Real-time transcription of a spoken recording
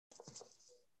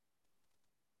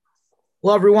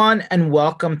Hello, everyone, and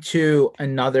welcome to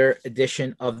another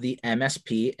edition of the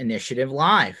MSP Initiative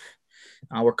Live.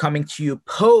 We're coming to you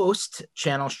post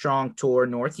Channel Strong Tour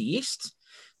Northeast.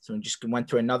 So we just went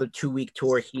through another 2-week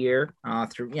tour here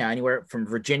through anywhere from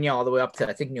Virginia all the way up to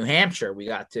I think New Hampshire. We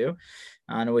got to,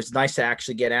 and it was nice to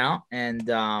actually get out and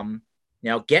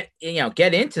get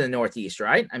into the Northeast.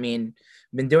 Right? I mean,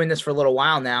 I've been doing this for a little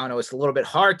while now, and it was a little bit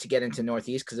hard to get into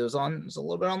Northeast because it was a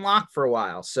little bit on lock for a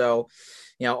while. So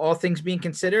all things being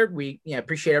considered, we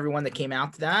appreciate everyone that came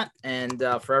out to that, and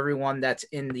for everyone that's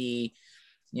in the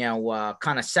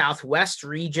kind of Southwest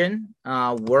region,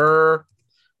 we're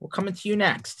coming to you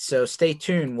next. So stay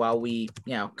tuned while we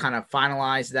kind of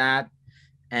finalize that,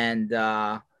 and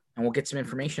we'll get some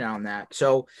information on that.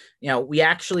 So we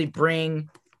actually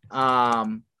bring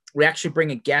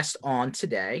a guest on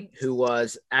today who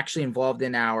was actually involved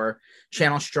in our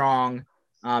Channel Strong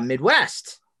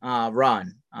Midwest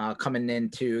run coming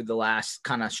into the last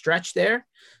kind of stretch there.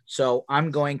 So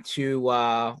I'm going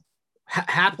to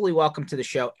happily welcome to the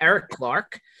show Eric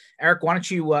Clark. Eric, why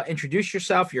don't you introduce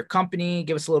yourself, your company,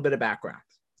 give us a little bit of background.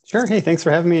 Sure. Hey, thanks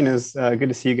for having me. And it was good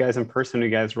to see you guys in person. You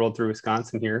guys rolled through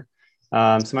Wisconsin here.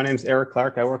 So my name is Eric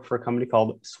Clark. I work for a company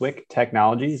called SwickTech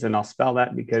Technologies, and I'll spell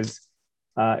that because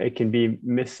it can be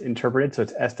misinterpreted. So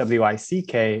it's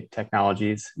SWICK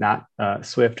Technologies, not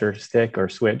Swift or Stick or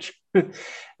Switch.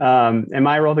 And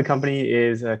my role at the company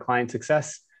is a client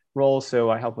success role. So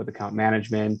I help with account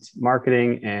management,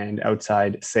 marketing, and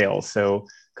outside sales. So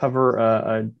cover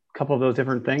a couple of those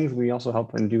different things. We also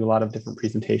help and do a lot of different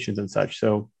presentations and such.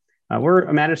 So we're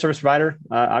a managed service provider.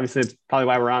 Obviously, it's probably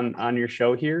why we're on your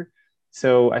show here.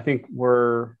 So I think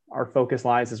our focus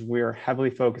lies is we're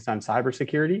heavily focused on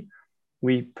cybersecurity.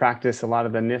 We practice a lot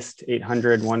of the NIST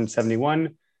 800,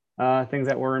 171 things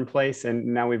that were in place. And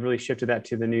now we've really shifted that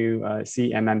to the new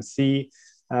CMMC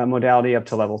modality up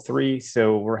to level 3.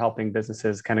 So we're helping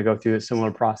businesses kind of go through a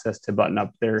similar process to button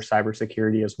up their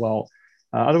cybersecurity as well.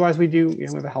 Otherwise, we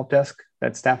have a help desk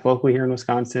that's staffed locally here in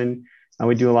Wisconsin.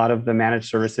 We do a lot of the managed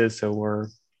services. So we're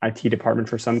IT department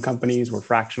for some companies, we're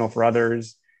fractional for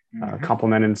others,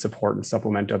 complement and support and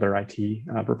supplement other IT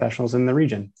professionals in the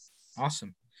region.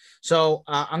 Awesome. So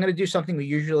I'm going to do something we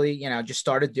usually, just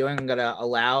started doing. I'm going to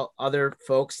allow other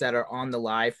folks that are on the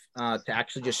live to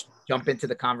actually just jump into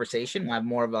the conversation. We'll have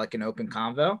more of like an open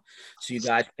convo. So you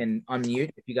guys can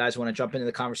unmute if you guys want to jump into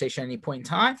the conversation at any point in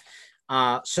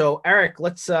time. So Eric,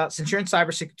 let's since you're in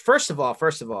cybersecurity, first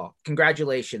of all,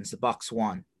 congratulations, the Bucks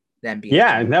won the NBA.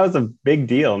 Yeah, and that was a big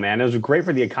deal, man. It was great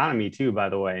for the economy too, by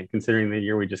the way, considering the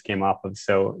year we just came off of.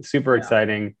 So super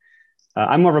exciting.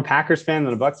 I'm more of a Packers fan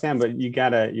than a Bucks fan, but you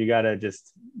gotta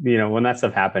just, when that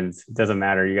stuff happens, it doesn't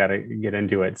matter. You gotta get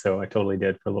into it. So I totally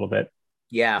did for a little bit.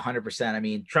 Yeah, 100%. I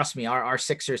mean, trust me, our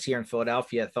Sixers here in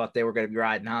Philadelphia thought they were going to be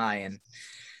riding high, and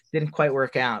didn't quite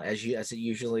work out as it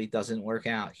usually doesn't work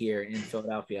out here in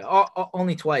Philadelphia.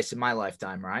 Only twice in my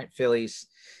lifetime, right? Phillies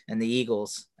and the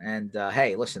Eagles. And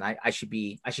hey, listen, I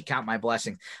should count my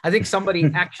blessings. I think somebody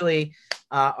actually,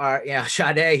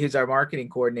 Sade, who's our marketing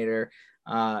coordinator,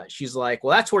 she's like,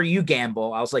 well, that's where you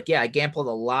gamble. I was like, yeah, I gambled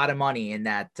a lot of money in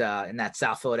that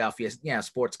South Philadelphia,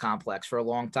 sports complex for a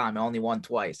long time. I only won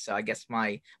twice. So I guess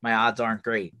my odds aren't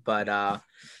great, but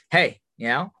hey,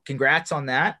 congrats on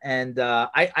that. And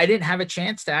I didn't have a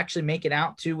chance to actually make it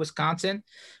out to Wisconsin,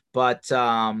 but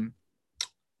I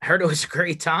heard it was a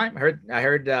great time. I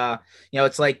heard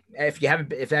it's like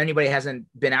if anybody hasn't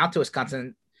been out to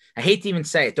Wisconsin, I hate to even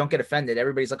say it, don't get offended.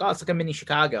 Everybody's like, oh, it's like a mini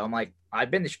Chicago. I'm like,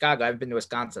 I've been to Chicago. I haven't been to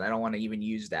Wisconsin. I don't want to even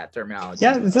use that terminology.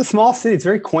 Yeah, it's a small city. It's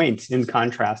very quaint in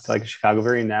contrast to like Chicago,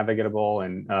 very navigable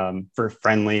and very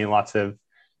friendly, lots of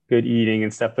good eating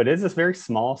and stuff. But it's this very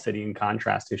small city in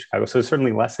contrast to Chicago. So it's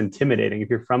certainly less intimidating. If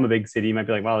you're from a big city, you might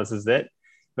be like, wow, this is it.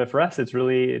 But for us, it's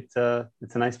a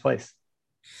nice place.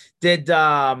 Did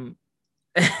John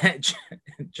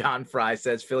Fry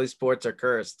says Philly sports are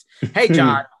cursed. Hey,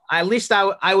 John, at least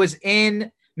I was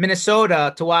in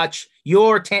Minnesota to watch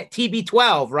your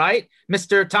TB12, right?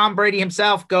 Mr. Tom Brady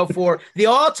himself go for the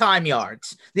all-time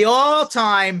yards, the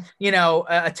all-time,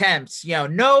 attempts,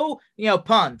 no,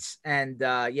 punts. And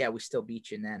we still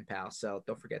beat you then, pal. So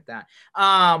don't forget that.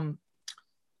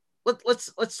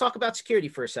 Let's talk about security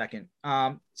for a second.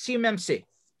 CMMC,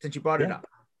 since you brought it up.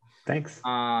 Thanks.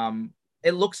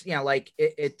 It looks, like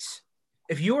it's,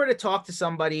 if you were to talk to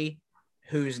somebody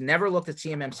who's never looked at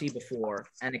CMMC before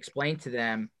and explain to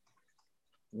them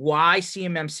why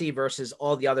CMMC versus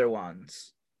all the other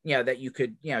ones, that you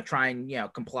could, try and,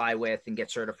 comply with and get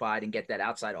certified and get that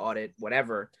outside audit,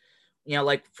 whatever,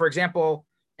 like, for example,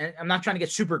 and I'm not trying to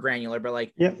get super granular, but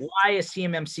like, why is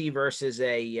CMMC versus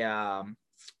a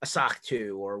a SOC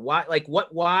 2, or why, like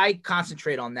why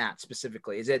concentrate on that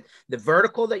specifically? Is it the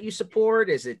vertical that you support?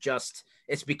 Is it just,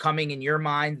 it's becoming in your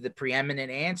mind the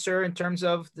preeminent answer in terms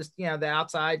of this, the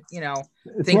outside,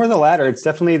 It's more the latter. It's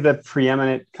definitely the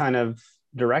preeminent kind of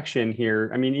direction here.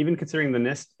 I mean, even considering the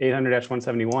NIST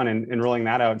 800-171 and rolling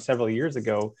that out several years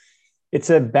ago, it's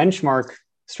a benchmark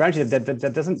strategy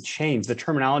that doesn't change. The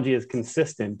terminology is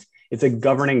consistent. It's a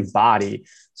governing body.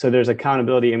 So there's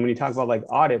accountability. And when you talk about like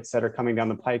audits that are coming down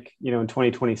the pike, in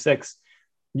 2026,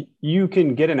 you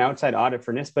can get an outside audit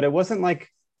for NIST, but it wasn't like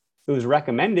it was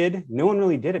recommended. No one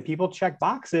really did it. People checked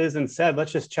boxes and said,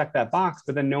 let's just check that box.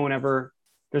 But then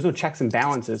there's no checks and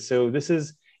balances. So this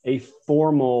is a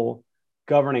formal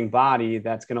governing body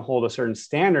that's going to hold a certain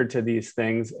standard to these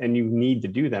things, and you need to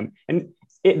do them. And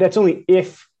that's only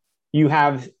if you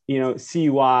have,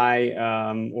 CUI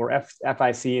or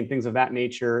FIC and things of that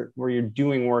nature, where you're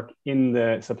doing work in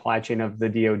the supply chain of the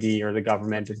DoD or the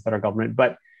government, or the federal government.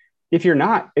 But if you're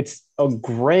not, it's a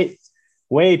great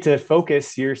way to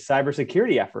focus your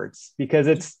cybersecurity efforts, because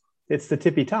it's the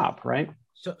tippy top, right?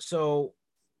 So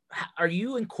are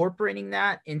you incorporating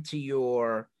that into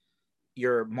your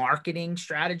marketing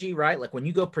strategy, right? Like when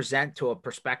you go present to a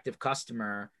prospective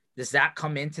customer, does that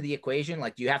come into the equation?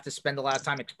 Like, do you have to spend a lot of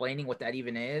time explaining what that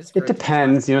even is? It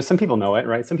depends. Some people know it,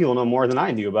 right? Some people know more than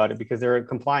I do about it because they're a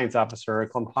compliance officer, or a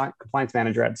compliance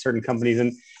manager at certain companies.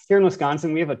 And here in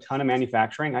Wisconsin, we have a ton of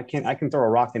manufacturing. I can throw a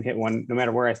rock and hit one no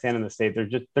matter where I stand in the state.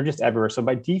 They're just everywhere. So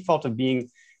by default of being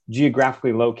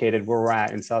geographically located where we're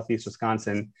at in Southeast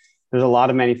Wisconsin, there's a lot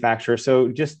of manufacturers. So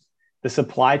just the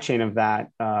supply chain of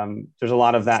that, there's a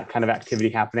lot of that kind of activity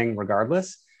happening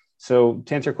regardless. So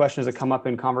to answer your question, does it come up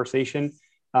in conversation?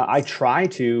 I try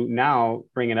to now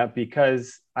bring it up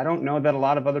because I don't know that a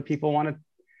lot of other people want to.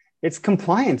 It's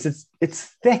compliance. It's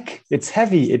thick. It's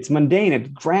heavy. It's mundane. It's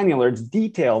granular. It's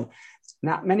detailed.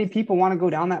 Not many people want to go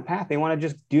down that path. They want to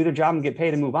just do their job and get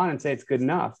paid and move on and say it's good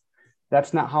enough.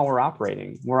 That's not how we're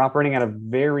operating. We're operating at a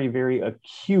very, very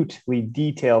acutely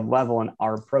detailed level in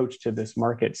our approach to this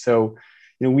market. So,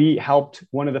 we helped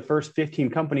one of the first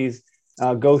 15 companies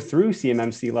go through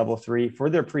CMMC level 3 for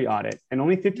their pre-audit. And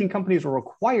only 15 companies were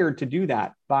required to do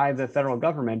that by the federal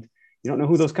government. You don't know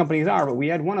who those companies are, but we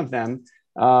had one of them,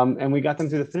 and we got them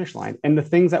through the finish line. And the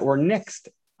things that were nixed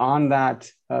on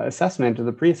that assessment, or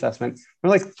the pre-assessment, were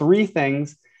like 3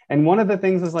 things. And one of the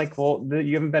things is like, well,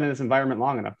 you haven't been in this environment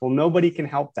long enough. Well, nobody can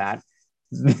help that.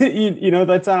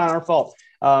 That's not our fault.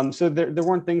 So there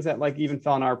weren't things that like even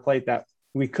fell on our plate that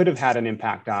we could have had an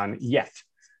impact on yet.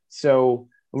 So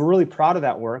we're really proud of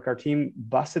that work. Our team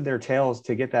busted their tails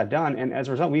to get that done. And as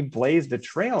a result, we blazed a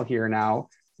trail here now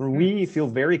where we feel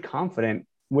very confident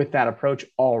with that approach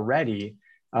already.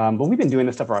 But we've been doing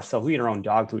this stuff for ourselves. We eat our own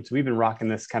dog food. So we've been rocking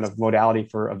this kind of modality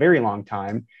for a very long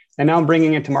time. And now I'm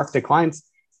bringing it to market to clients,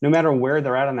 no matter where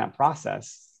they're at in that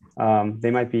process.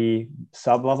 They might be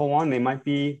sub level 1, they might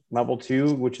be level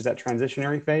 2, which is that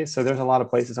transitionary phase. So there's a lot of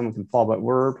places someone can fall, but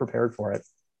we're prepared for it.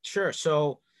 Sure.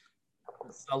 So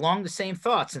along the same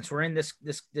thought, since we're in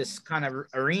this kind of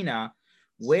arena,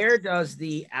 where does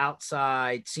the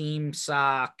outside SIEM,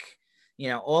 SOC,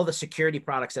 all the security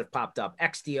products that have popped up,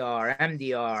 XDR,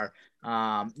 MDR,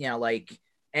 like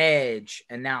Edge,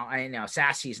 and now I know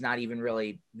SASE is not even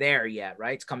really there yet,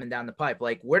 right? It's coming down the pipe.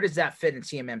 Like, where does that fit in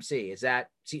CMMC? Is that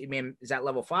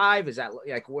level 5? Is that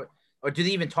like what? Or do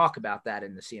they even talk about that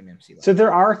in the CMMC level? So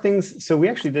there are things. So we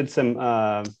actually did some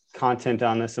content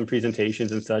on this, some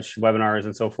presentations and such, webinars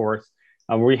and so forth,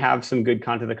 where we have some good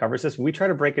content that covers this. We try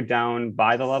to break it down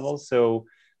by the levels. So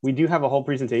we do have a whole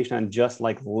presentation on just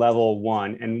like level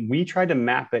 1. And we tried to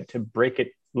map it to break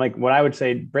it, like what I would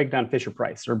say, break down Fisher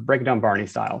Price or break down Barney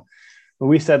style. But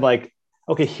we said like,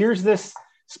 okay, here's this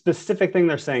specific thing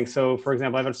they're saying. So for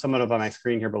example, I have some of it on my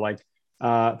screen here, but like,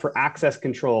 for access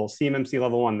control, CMMC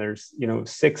level 1, there's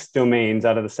 6 domains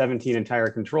out of the 17 entire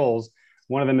controls.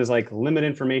 One of them is like limit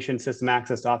information system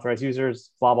access to authorized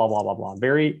users, blah, blah, blah, blah, blah.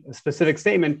 Very specific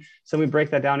statement. So we break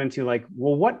that down into like,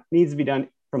 well, what needs to be done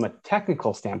from a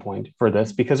technical standpoint for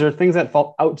this? Because there are things that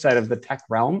fall outside of the tech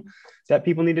realm that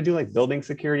people need to do, like building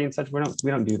security and such. We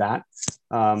don't do that.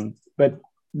 But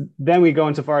then we go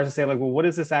insofar as to say like, well, what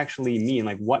does this actually mean?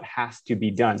 Like what has to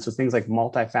be done? So things like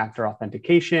multi-factor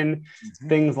authentication,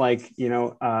 things like,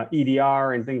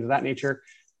 EDR and things of that nature.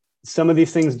 Some of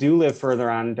these things do live further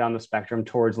on down the spectrum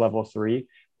towards level 3,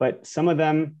 but some of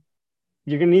them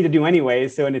you're going to need to do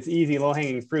anyways. So, and it's easy, low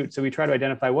hanging fruit. So we try to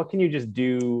identify what can you just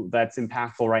do that's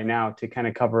impactful right now to kind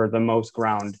of cover the most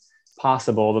ground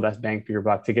possible, the best bang for your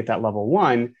buck to get that level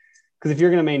 1. Because if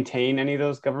you're going to maintain any of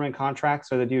those government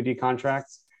contracts or the DoD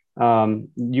contracts,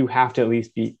 you have to at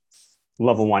least be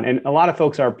level one. And a lot of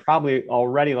folks are probably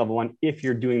already level one if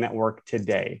you're doing that work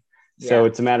today. So Yeah.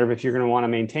 it's a matter of if you're going to want to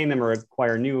maintain them or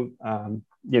acquire new,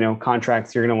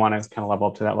 contracts, you're going to want to kind of level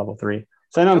up to that level three.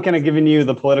 So I know I'm kind of giving you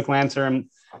the political answer. I'm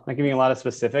not giving you a lot of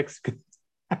specifics.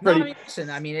 No, I mean, listen,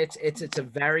 I mean, it's a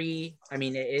very, I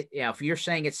mean, if you're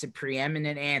saying it's a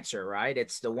preeminent answer, right?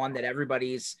 It's the one that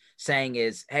everybody's saying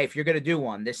is, hey, if you're going to do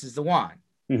one, this is the one.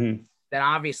 Mm-hmm. Then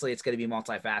obviously it's going to be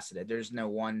multifaceted. There's no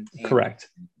one. Correct.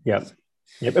 Yep.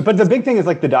 But the big thing is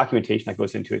like the documentation that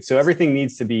goes into it. So everything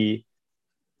needs to be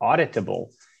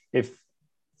auditable. I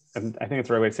think that's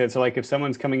the right way to say it. So like if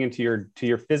someone's coming into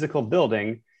your physical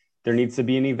building, there needs to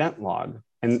be an event log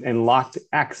and locked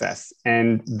access.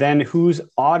 And then who's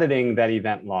auditing that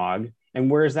event log and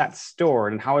where is that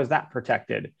stored and how is that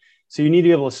protected? So you need to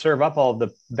be able to serve up all of the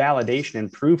validation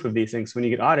and proof of these things. So when you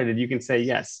get audited, you can say,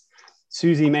 yes,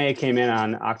 Susie May came in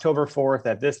on October 4th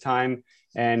at this time,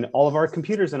 and all of our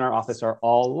computers in our office are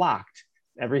all locked.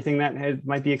 Everything that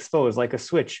might be exposed, like a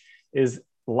switch, is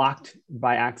locked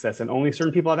by access, and only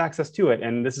certain people have access to it.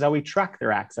 And this is how we track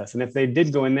their access. And if they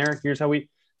did go in there, here's how we.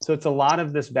 So it's a lot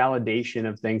of this validation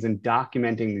of things and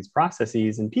documenting these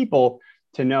processes and people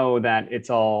to know that it's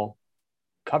all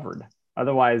covered.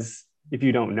 Otherwise, if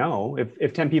you don't know,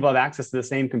 if 10 people have access to the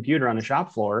same computer on the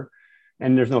shop floor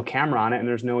and there's no camera on it and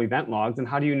there's no event logs, then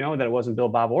how do you know that it wasn't Bill,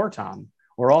 Bob, or Tom,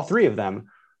 or all three of them?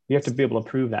 You have to be able to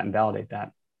prove that and validate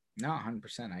that. No,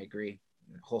 100%. I agree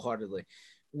wholeheartedly.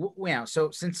 So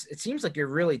since it seems like you're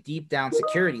really deep down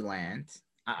security land,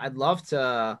 I'd love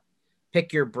to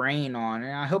pick your brain on,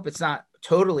 and I hope it's not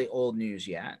totally old news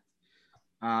yet,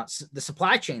 the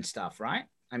supply chain stuff, right?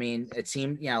 I mean, it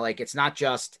seemed, like it's not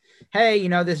just, hey,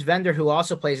 this vendor who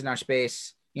also plays in our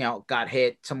space, got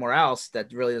hit somewhere else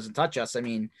that really doesn't touch us. I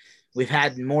mean, we've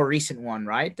had more recent one,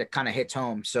 right, that kind of hits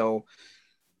home. So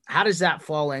how does that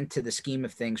fall into the scheme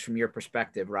of things from your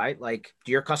perspective, right? Like,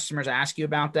 do your customers ask you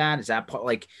about that? Is that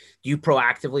like, do you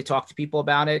proactively talk to people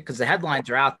about it? Because the headlines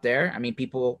are out there. I mean,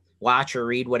 people watch or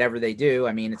read whatever they do.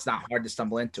 I mean, it's not hard to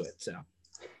stumble into it. So,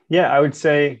 yeah, I would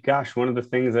say, gosh, one of the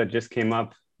things that just came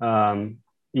up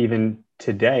even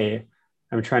today,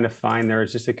 I'm trying to find, there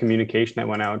was just a communication that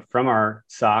went out from our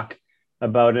SOC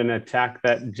about an attack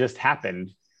that just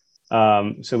happened.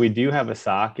 So we do have a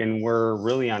SOC and we're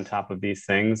really on top of these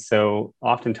things. So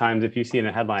oftentimes if you see in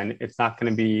a headline, it's not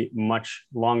going to be much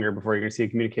longer before you're going to see a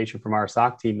communication from our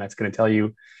SOC team that's going to tell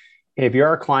you, hey, if you're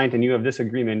our client and you have this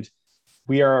agreement,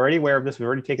 we are already aware of this. We've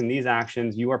already taken these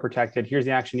actions. You are protected. Here's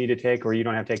the action you need to take, or you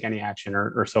don't have to take any action,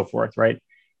 or so forth, right?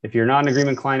 If you're not an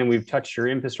agreement client and we've touched your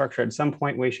infrastructure at some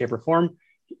point, way, shape, or form,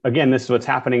 again, this is what's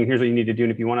happening. Here's what you need to do.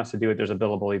 And if you want us to do it, there's a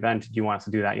billable event. Do you want us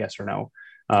to do that? Yes or no?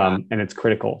 And it's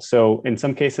critical. So in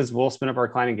some cases, we'll spin up our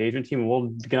client engagement team and we'll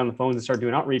get on the phones and start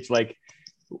doing outreach. Like,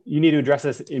 you need to address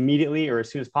this immediately or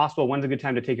as soon as possible. When's a good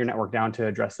time to take your network down to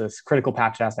address this critical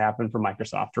patch that has to happen for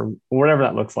Microsoft or whatever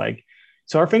that looks like?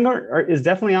 So our finger is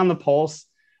definitely on the pulse.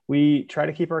 We try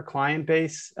to keep our client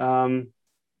base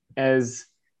as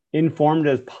informed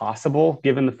as possible,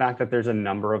 given the fact that there's a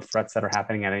number of threats that are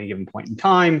happening at any given point in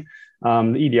time.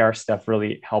 The EDR stuff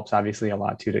really helps, obviously, a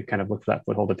lot too, to kind of look for that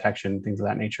foothold detection, things of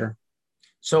that nature.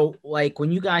 So, like,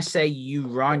 when you guys say you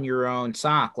run your own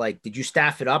SOC, like, did you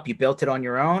staff it up? You built it on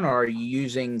your own, or are you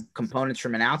using components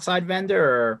from an outside vendor,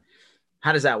 or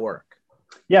how does that work?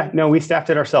 Yeah, no, we staffed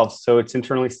it ourselves. So it's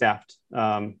internally staffed.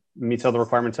 Meets all the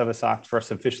requirements of a SOC for us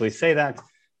to officially say that,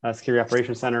 Security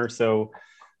Operations Center. So,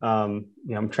 I'm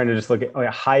trying to just look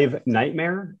at Hive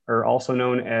Nightmare, or also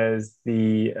known as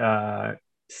the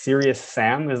Serious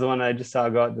Sam, is the one I just saw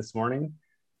go out this morning.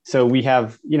 So we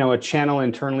have, a channel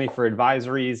internally for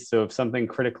advisories. So if something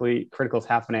critical is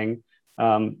happening,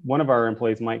 one of our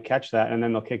employees might catch that, and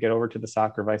then they'll kick it over to the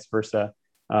SOC or vice versa.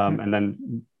 And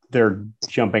then they're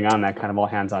jumping on that, kind of all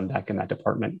hands on deck in that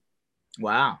department.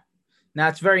 Wow. Now,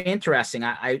 it's very interesting.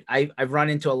 I've run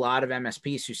into a lot of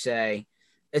MSPs who say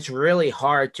it's really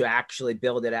hard to actually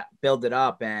build it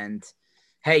up. And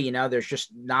hey, there's just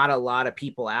not a lot of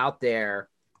people out there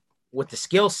with the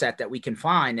skill set that we can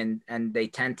find, and they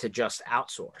tend to just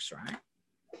outsource,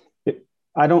 right?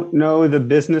 I don't know the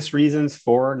business reasons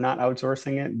for not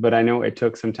outsourcing it, but I know it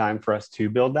took some time for us to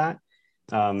build that.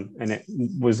 And it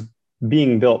was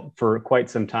being built for quite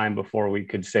some time before we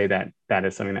could say that that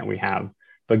is something that we have.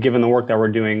 But given the work that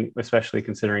we're doing, especially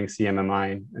considering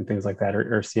CMMI and things like that,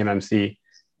 or CMMC,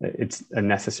 it's a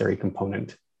necessary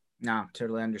component. No,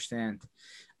 totally understand.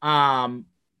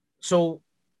 So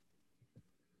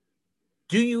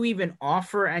do you even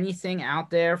offer anything out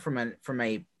there from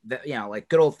a like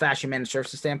good old fashioned managed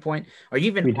services standpoint? Are you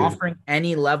even offering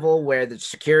any level where the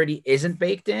security isn't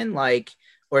baked in? Like,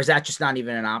 or is that just not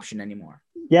even an option anymore?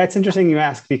 Yeah, it's interesting you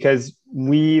ask, because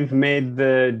we've made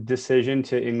the decision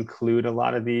to include a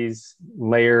lot of these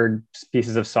layered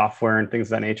pieces of software and things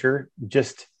of that nature,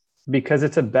 just because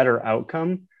it's a better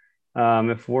outcome.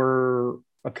 If we're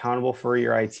accountable for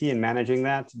your IT and managing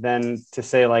that, then to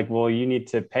say like, well, you need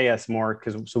to pay us more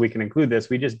so we can include this,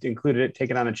 we just included it, take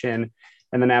it on the chin,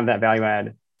 and then have that value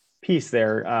add piece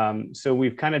there. So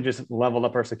we've kind of just leveled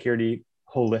up our security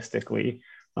holistically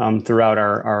throughout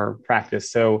our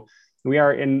practice. So we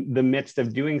are in the midst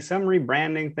of doing some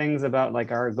rebranding things about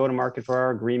like our go-to-market for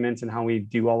our agreements and how we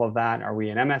do all of that. Are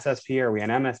we an MSSP? Are we an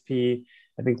MSP?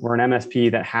 I think we're an MSP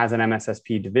that has an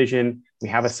MSSP division. We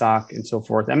have a SOC and so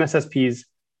forth. MSSPs,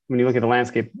 when you look at the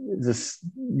landscape,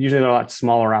 usually they're a lot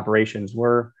smaller operations.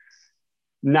 We're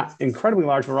not incredibly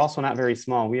large. We're also not very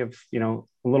small. We have,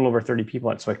 a little over 30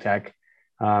 people at SwickTech,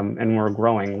 and we're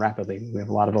growing rapidly. We have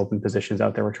a lot of open positions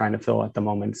out there we're trying to fill at the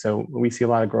moment. So we see a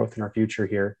lot of growth in our future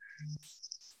here.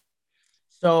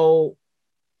 So,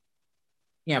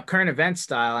 current event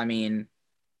style, I mean,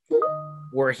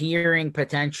 we're hearing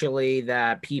potentially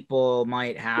that people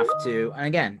might have to, and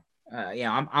again,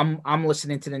 I'm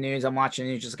listening to the news, I'm watching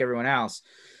the news just like everyone else.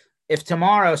 If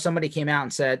tomorrow somebody came out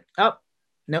and said, oh,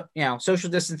 no, social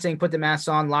distancing, put the masks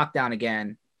on, lockdown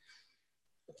again,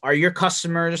 are your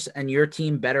customers and your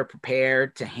team better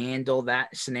prepared to handle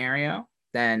that scenario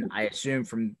than I assume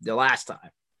from the last time?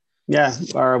 Yeah,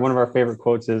 one of our favorite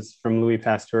quotes is from Louis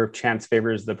Pasteur: "Chance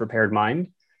favors the prepared mind."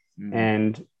 Mm-hmm.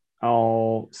 And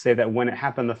I'll say that when it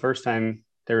happened the first time,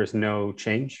 there was no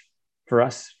change for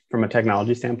us from a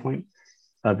technology standpoint.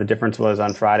 The difference was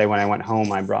on Friday when I went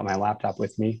home, I brought my laptop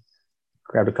with me,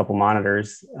 grabbed a couple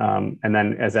monitors, and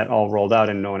then as that all rolled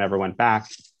out and no one ever went back,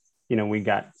 we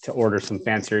got to order some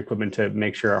fancier equipment to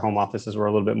make sure our home offices were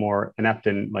a little bit more inept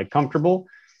and like comfortable.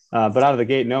 But out of the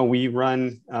gate, no, we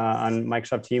run on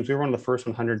Microsoft Teams. We were one of the first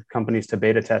 100 companies to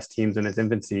beta test Teams in its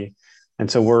infancy. And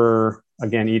so we're,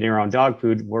 again, eating our own dog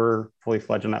food. We're fully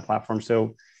fledged on that platform.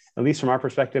 So at least from our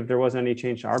perspective, there wasn't any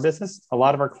change to our business. A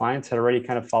lot of our clients had already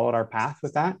kind of followed our path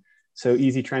with that. So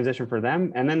easy transition for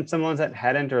them. And then some ones that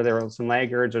hadn't, or there were some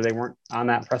laggards, or they weren't on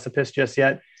that precipice just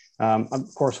yet.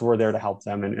 Of course, we're there to help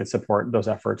them and support those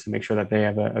efforts and make sure that they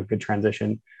have a good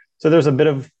transition. So there's a bit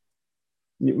of,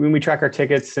 when we track our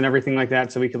tickets and everything like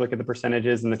that, so we could look at the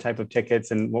percentages and the type of tickets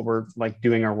and what we're like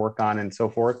doing our work on and so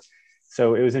forth.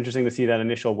 So it was interesting to see that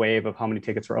initial wave of how many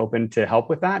tickets were open to help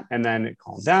with that. And then it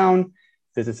calmed down,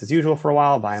 business as usual for a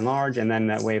while, by and large. And then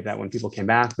that wave that when people came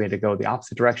back, we had to go the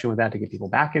opposite direction with that to get people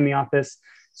back in the office.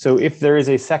 So if there is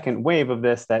a second wave of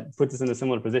this that puts us in a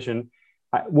similar position,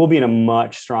 we'll be in a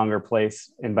much stronger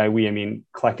place. And by we, I mean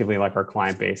collectively, like our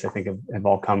client base, I think have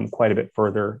all come quite a bit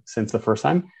further since the first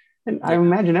time. And I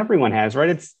imagine everyone has,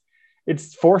 right?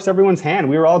 It's forced everyone's hand.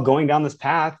 We were all going down this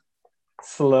path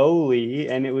slowly,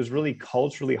 and it was really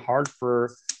culturally hard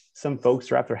for some folks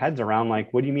to wrap their heads around,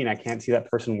 like, what do you mean I can't see that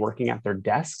person working at their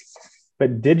desk?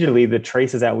 But digitally, the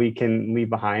traces that we can leave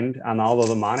behind on all of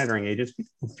the monitoring agents,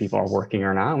 people are working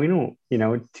or not. We don't,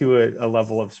 to a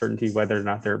level of certainty whether or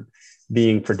not they're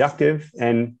being productive.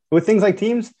 And with things like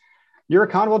Teams, you're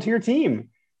accountable to your team.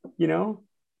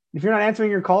 If you're not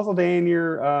answering your calls all day and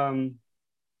your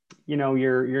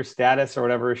status or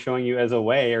whatever is showing you as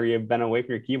away, or you've been away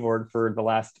from your keyboard for the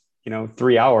last,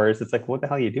 3 hours, it's like, what the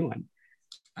hell are you doing?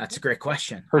 That's a great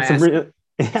question. Heard some really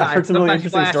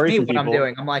interesting stories from people. I'm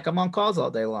doing. I'm like, I'm on calls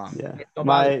all day long.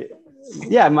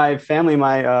 Yeah. My family,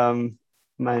 my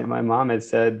mom had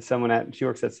said she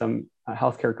works at some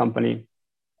healthcare company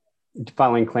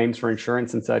filing claims for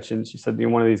insurance and such. And she said,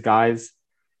 one of these guys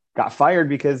got fired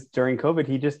because during COVID,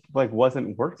 he just like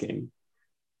wasn't working.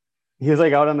 He was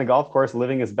like out on the golf course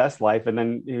living his best life. And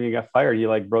then he got fired. He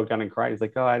like broke down and cried. He's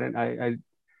like, oh, I knew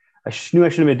I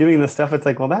shouldn't have been doing this stuff. It's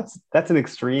like, well, that's an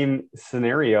extreme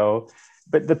scenario.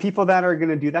 But the people that are going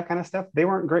to do that kind of stuff, they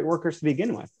weren't great workers to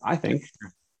begin with. I think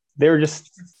they were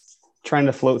just trying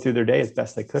to float through their day as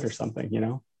best they could or something,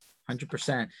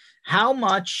 100%. How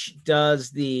much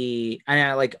does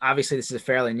obviously this is a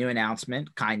fairly new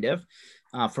announcement, kind of,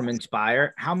 from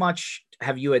Inspire. How much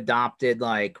have you adopted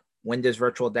like Windows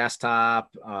Virtual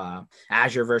Desktop,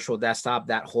 Azure Virtual Desktop,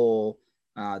 that whole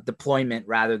deployment,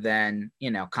 rather than,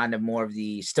 kind of more of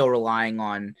the still relying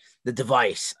on the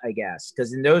device, I guess?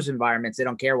 Because in those environments, they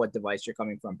don't care what device you're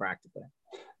coming from practically.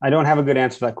 I don't have a good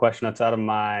answer to that question. That's out of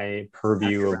my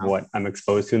purview of what I'm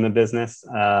exposed to in the business.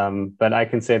 But I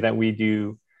can say that we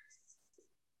do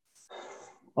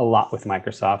a lot with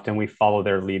Microsoft, and we follow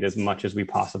their lead as much as we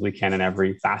possibly can in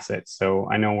every facet. So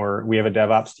I know we have a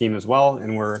DevOps team as well,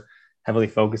 and we're heavily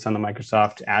focused on the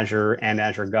Microsoft Azure and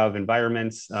Azure Gov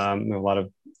environments. We have a lot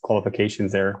of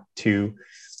qualifications there too.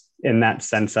 In that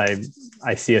sense,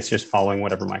 I see us just following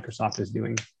whatever Microsoft is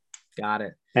doing. Got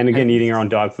it. And again, eating our own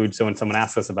dog food. So when someone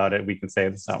asks us about it, we can say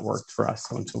this not worked for us,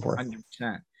 so on and so forth.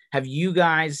 100%. Have you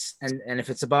guys, and if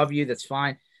it's above you, that's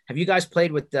fine. Have you guys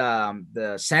played with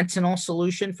the Sentinel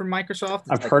solution from Microsoft?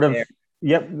 I've heard of,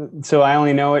 yep. So I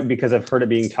only know it because I've heard it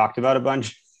being talked about a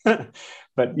bunch.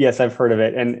 But yes, I've heard of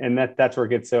it. And that's where it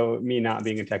gets, so me not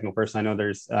being a technical person, I know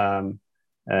there's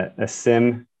a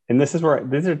SIM. And this is where,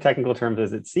 these are technical terms.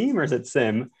 Is it SIEM or is it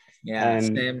SIM? Yeah,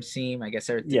 SIEM, I guess.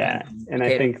 Yeah, and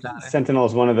I think Sentinel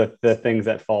is one of the things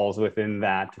that falls within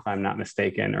that, if I'm not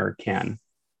mistaken, or can.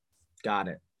 Got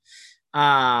it.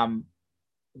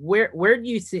 Where do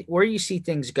you see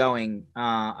things going?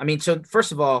 I mean, so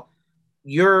first of all,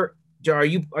 are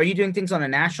you doing things on a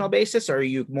national basis, or are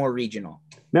you more regional?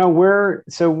 No,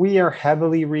 we are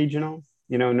heavily regional.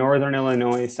 Northern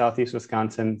Illinois, Southeast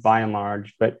Wisconsin, by and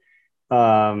large, but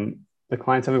the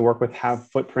clients that we work with have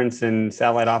footprints in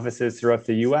satellite offices throughout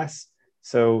the U.S.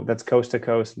 So that's coast to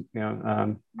coast,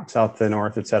 south to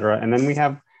north, et cetera. And then we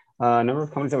have a number of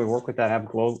companies that we work with that have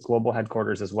global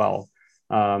headquarters as well.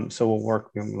 So we'll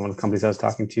work, one of the companies I was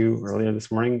talking to earlier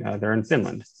this morning, they're in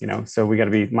Finland, so we got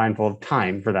to be mindful of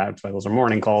time for that. That's why those are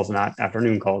morning calls, not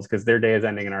afternoon calls, because their day is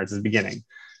ending and ours is beginning.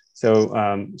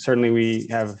 So certainly we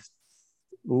have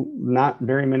not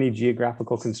very many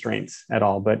geographical constraints at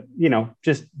all, but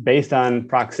just based on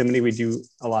proximity, we do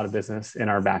a lot of business in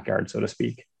our backyard, so to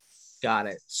speak. Got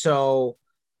it. So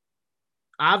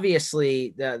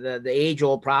obviously the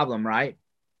age-old problem, right?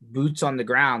 Boots on the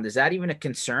ground. Is that even a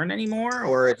concern anymore,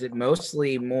 or is it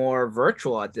mostly more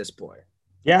virtual at this point?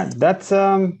 Yeah, that's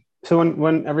so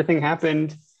when everything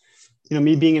happened,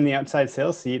 me being in the outside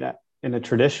sales seat in a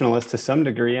traditionalist to some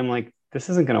degree, I'm like, this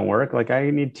isn't going to work. Like, I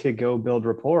need to go build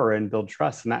rapport and build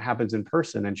trust. And that happens in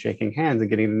person and shaking hands and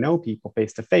getting to know people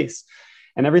face to face.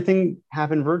 And everything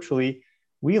happened virtually.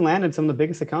 We landed some of the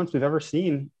biggest accounts we've ever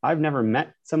seen. I've never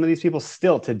met some of these people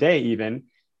still today, even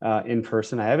in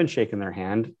person. I haven't shaken their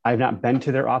hand. I've not been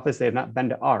to their office. They have not been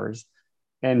to ours.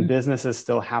 And business is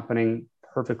still happening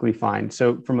perfectly fine.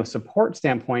 So from a support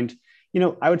standpoint,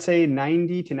 I would say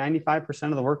 90 to 95%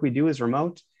 of the work we do is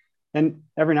remote. And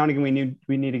every now and again,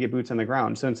 we need to get boots on the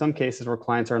ground. So in some cases where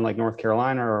clients are in like North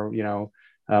Carolina, or, we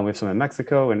have some in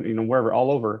Mexico and, wherever, all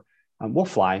over, we'll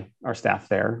fly our staff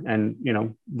there. And,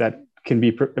 that can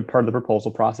be part of the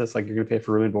proposal process. Like, you're going to pay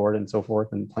for room and board and so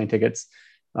forth and plane tickets.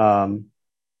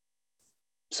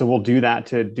 So we'll do that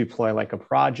to deploy like a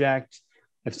project.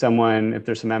 If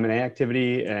there's some M&A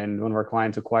activity and one of our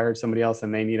clients acquired somebody else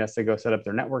and they need us to go set up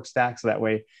their network stack, so that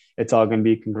way it's all going to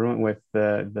be congruent with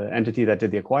the entity that did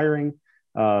the acquiring.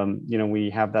 We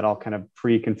have that all kind of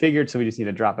pre-configured, so we just need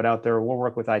to drop it out there. We'll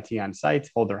work with IT on site,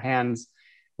 hold their hands.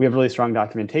 We have really strong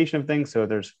documentation of things. So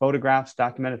there's photographs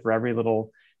documented for every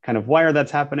little kind of wire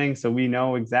that's happening. So we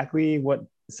know exactly what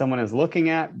someone is looking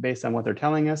at based on what they're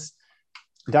telling us.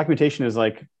 Documentation is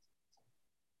like,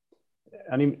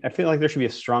 I feel like there should be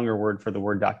a stronger word for the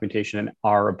word documentation and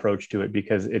our approach to it,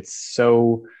 because it's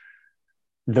so,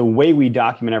 the way we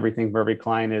document everything for every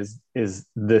client is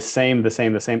the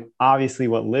same. Obviously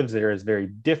what lives there is very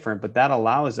different, but that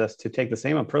allows us to take the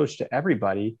same approach to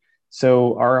everybody.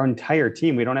 So our entire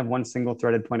team, we don't have one single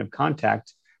threaded point of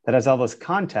contact that has all this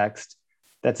context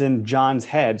that's in John's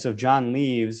head. So if John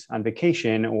leaves on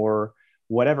vacation or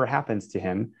whatever happens to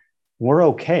him, we're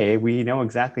okay. We know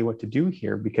exactly what to do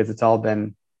here because it's all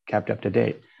been kept up to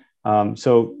date.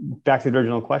 So back to the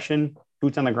original question,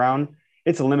 boots on the ground,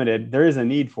 it's limited. There is a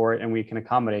need for it and we can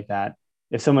accommodate that.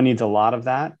 If someone needs a lot of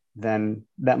that, then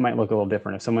that might look a little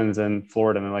different. If someone's in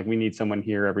Florida and they're like, we need someone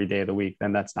here every day of the week,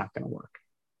 then that's not going to work.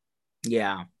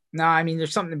 Yeah. No,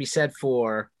 there's something to be said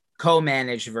for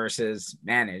co-managed versus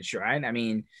managed, right?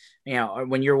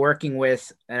 When you're working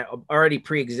with an already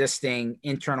pre-existing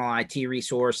internal IT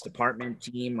resource department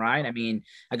team, right?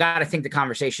 I got to think the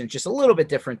conversation is just a little bit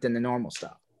different than the normal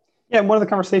stuff. Yeah. One of the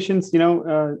conversations, in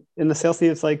the sales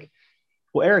team, it's like,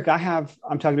 well, Eric, I'm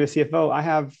talking to a CFO. I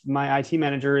have my IT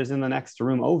manager is in the next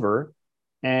room over.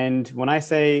 And when I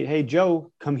say, hey,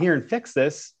 Joe, come here and fix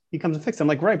this, he comes and fixes it. I'm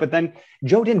like, right. But then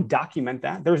Joe didn't document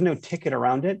that. There was no ticket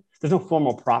around it. There's no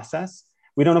formal process.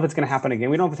 We don't know if it's going to happen again.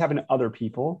 We don't know if it's happened to other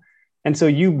people. And so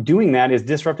you doing that is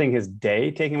disrupting his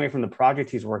day, taking away from the project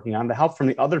he's working on, the help from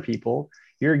the other people.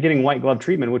 You're getting white glove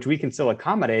treatment, which we can still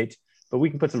accommodate, but we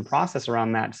can put some process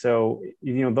around that. So,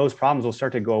 those problems will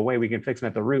start to go away. We can fix them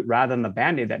at the root rather than the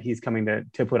Band-Aid that he's coming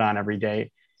to put on every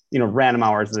day, random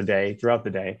hours of the day throughout the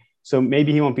day. So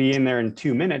maybe he won't be in there in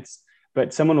 2 minutes,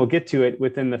 but someone will get to it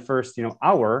within the first,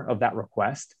 hour of that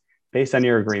request based on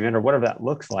your agreement or whatever that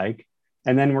looks like.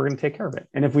 And then we're going to take care of it.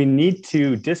 And if we need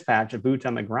to dispatch a boot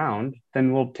on the ground,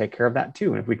 then we'll take care of that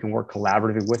too. And if we can work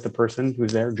collaboratively with the person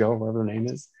who's there, Joe, whatever their name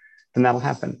is, then that'll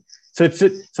happen. So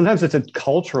sometimes it's a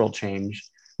cultural change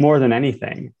more than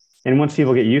anything. And once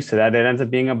people get used to that, it ends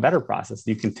up being a better process.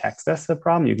 You can text us the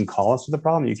problem. You can call us with the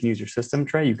problem. You can use your system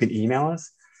tray. You can email us.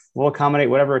 We'll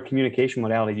accommodate whatever communication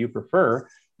modality you prefer.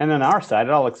 And then on our side,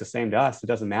 it all looks the same to us. It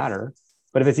doesn't matter.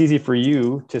 But if it's easy for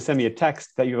you to send me a text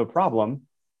that you have a problem,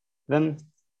 then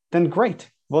great.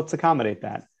 Let's accommodate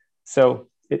that. So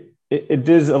it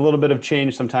is a little bit of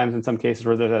change sometimes in some cases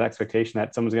where there's that expectation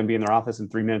that someone's going to be in their office in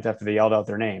 3 minutes after they yelled out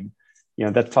their name.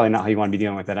 That's probably not how you want to be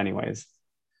dealing with that anyways.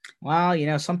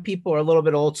 Well, some people are a little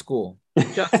bit old school,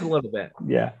 just a little bit.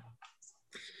 Yeah.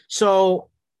 So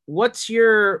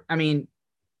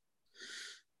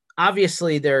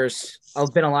obviously there's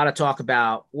been a lot of talk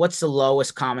about what's the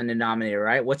lowest common denominator,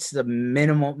 right? What's the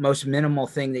most minimal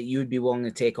thing that you would be willing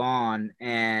to take on?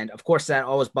 And of course, that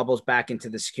always bubbles back into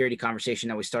the security conversation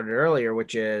that we started earlier,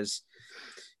 which is,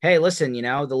 hey, listen,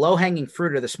 the low hanging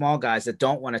fruit are the small guys that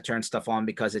don't want to turn stuff on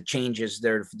because it changes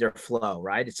their flow,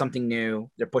 right? It's something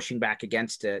new. They're pushing back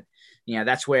against it.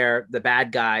 That's where the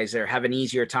bad guys are having an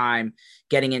easier time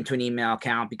getting into an email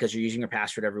account because you're using your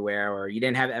password everywhere, or you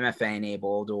didn't have MFA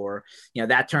enabled, or,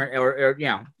 that turn, or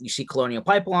you see Colonial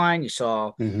Pipeline, you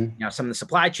saw, some of the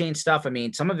supply chain stuff.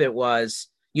 Some of it was,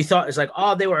 you thought it was like,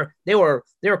 oh, they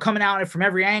were coming out from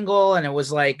every angle. And it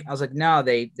was like, I was like, no,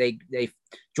 they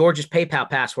George's PayPal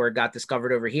password got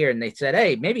discovered over here. And they said,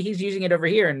 hey, maybe he's using it over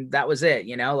here. And that was it.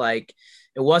 It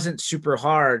wasn't super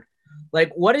hard.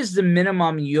 Like, what is the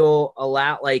minimum you'll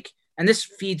allow? And this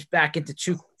feeds back into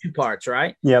two parts,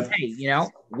 right? Yep. Hey,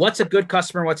 what's a good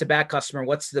customer? What's a bad customer?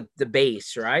 What's the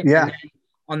base, right? Yeah. And then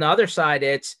on the other side,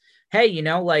 it's, hey,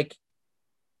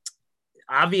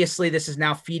 obviously this is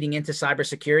now feeding into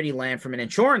cybersecurity land from an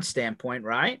insurance standpoint,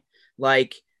 right?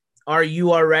 Like, are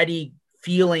you already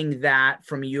feeling that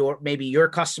from maybe your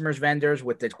customers, vendors,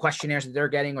 with the questionnaires that they're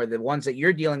getting, or the ones that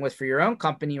you're dealing with for your own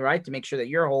company, right? To make sure that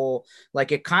you're whole,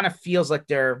 like, it kind of feels like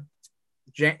they're,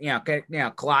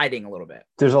 colliding a little bit.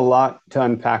 There's a lot to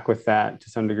unpack with that to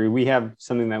some degree. We have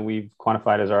something that we've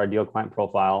quantified as our ideal client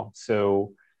profile.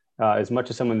 So as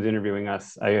much as someone's interviewing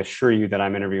us, I assure you that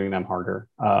I'm interviewing them harder.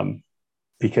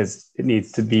 Because there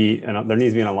needs to be an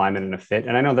alignment and a fit.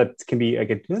 And I know that can be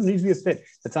it needs to be a fit.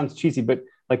 That sounds cheesy, but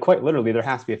quite literally, there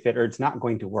has to be a fit, or it's not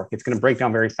going to work. It's going to break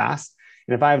down very fast.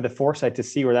 And if I have the foresight to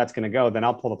see where that's going to go, then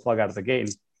I'll pull the plug out of the gate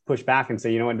and push back and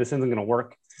say, you know what, this isn't going to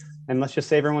work. And let's just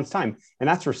save everyone's time. And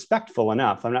that's respectful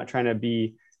enough. I'm not trying to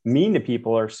be mean to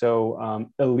people or so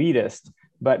elitist,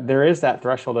 but there is that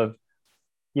threshold of,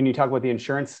 you talk about the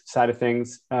insurance side of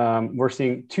things. We're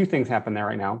seeing two things happen there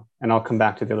right now. And I'll come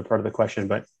back to the other part of the question.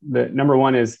 But the number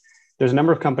one is there's a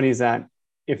number of companies that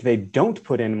if they don't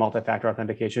put in multi-factor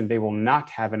authentication, they will not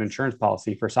have an insurance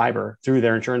policy for cyber through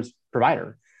their insurance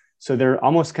provider. So they're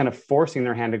almost kind of forcing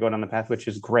their hand to go down the path, which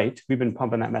is great. We've been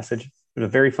pumping that message. There's a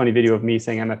very funny video of me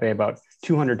saying MFA about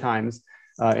 200 times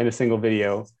in a single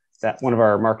video that one of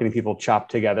our marketing people chopped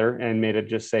together and made it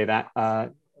just say that a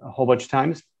whole bunch of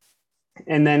times.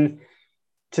 And then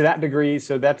to that degree,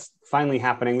 so that's finally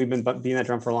happening. We've been beating that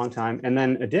drum for a long time. And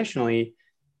then additionally,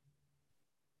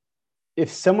 if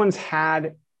someone's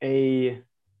had a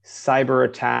cyber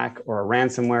attack or a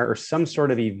ransomware or some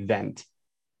sort of event,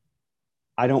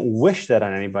 I don't wish that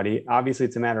on anybody. Obviously,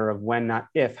 it's a matter of when, not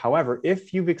if. However,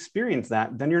 if you've experienced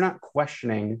that, then you're not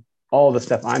questioning all the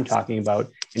stuff I'm talking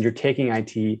about and you're taking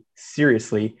IT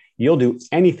seriously. You'll do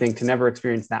anything to never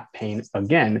experience that pain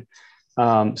again.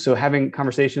 So having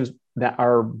conversations that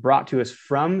are brought to us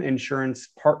from insurance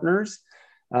partners,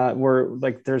 where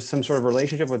there's some sort of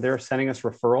relationship where they're sending us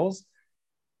referrals,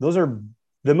 those are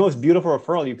the most beautiful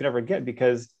referral you could ever get,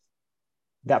 because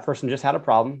that person just had a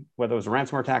problem, whether it was a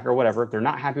ransomware attack or whatever. They're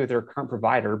not happy with their current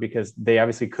provider because they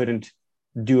obviously couldn't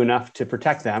do enough to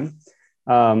protect them.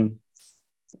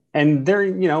 And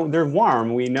they're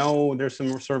warm. We know there's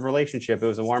some sort of relationship. It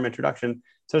was a warm introduction.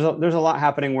 So there's a lot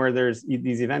happening where there's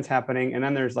these events happening. And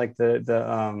then there's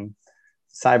the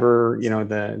cyber,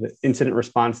 the incident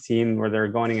response team where they're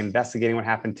going and investigating what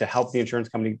happened to help the insurance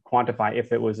company quantify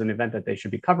if it was an event that they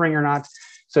should be covering or not.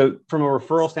 So from a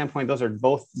referral standpoint, those are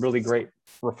both really great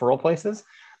referral places.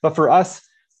 But for us,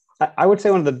 I would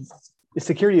say one of the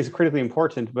security is critically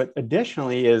important, but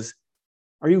additionally is,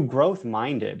 are you growth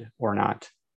minded or not?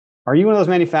 Are you one of those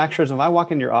manufacturers? If I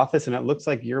walk into your office and it looks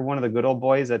like you're one of the good old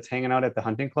boys that's hanging out at the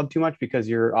hunting club too much because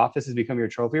your office has become your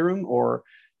trophy room, or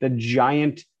the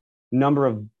giant number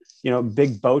of,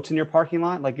 big boats in your parking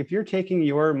lot. Like if you're taking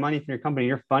your money from your company,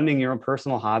 you're funding your own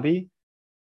personal hobby,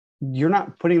 you're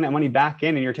not putting that money back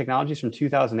in, and your technologies from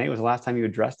 2008 was the last time you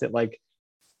addressed it. Like,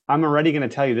 I'm already going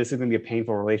to tell you this is going to be a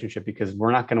painful relationship because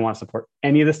we're not going to want to support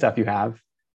any of the stuff you have.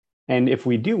 And if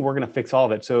we do, we're going to fix all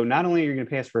of it. So not only are you going to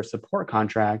pay us for a support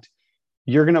contract,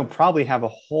 you're going to probably have a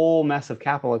whole mess of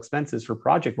capital expenses for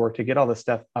project work to get all this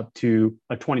stuff up to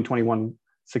a 2021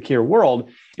 secure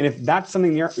world. And if that's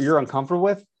something you're uncomfortable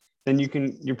with, then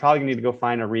you're probably going to need to go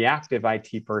find a reactive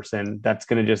IT person that's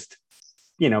going to just,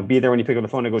 be there when you pick up the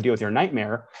phone to go deal with your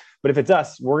nightmare. But if it's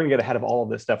us, we're going to get ahead of all of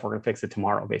this stuff. We're going to fix it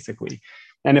tomorrow, basically.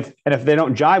 And if they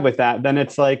don't jive with that, then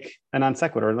it's like a non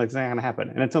sequitur. Like, it's not going to happen.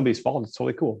 And it's nobody's fault. It's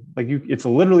totally cool. Like, it's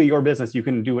literally your business. You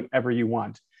can do whatever you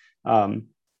want.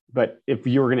 But if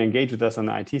you were going to engage with us on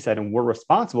the IT side and we're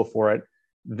responsible for it,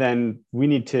 then we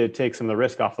need to take some of the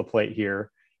risk off the plate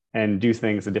here and do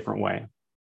things a different way.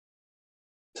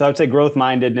 So I would say growth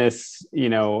mindedness,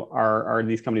 are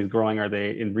these companies growing? Are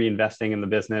they reinvesting in the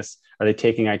business? Are they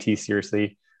taking IT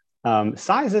seriously?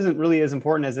 Size isn't really as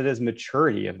important as it is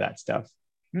maturity of that stuff.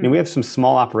 I mean, we have some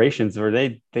small operations where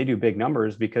they do big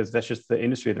numbers because that's just the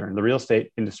industry they're in. The real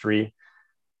estate industry,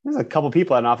 there's a couple of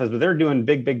people at an office, but they're doing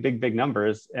big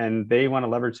numbers, and they want to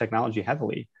leverage technology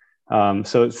heavily.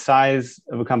 So size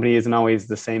of a company isn't always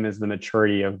the same as the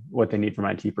maturity of what they need from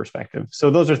an IT perspective. So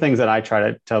those are things that I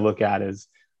try to look at as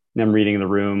them reading the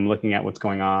room, looking at what's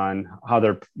going on, how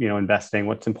they're, investing,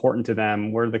 what's important to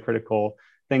them, where the critical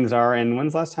things are, and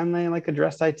when's the last time they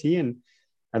addressed IT, and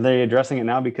are they addressing it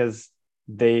now because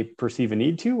they perceive a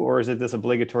need to, or is it this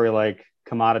obligatory,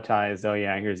 commoditized, oh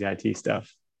yeah, here's the IT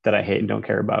stuff that I hate and don't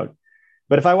care about.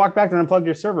 But if I walk back and unplug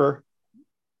your server,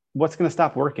 what's going to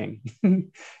stop working?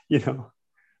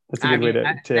 That's a good way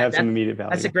to have some immediate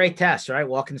value. That's a great test, right?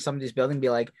 Walk into somebody's building, be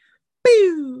like,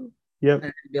 "Boo!" Yep.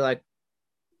 And be like,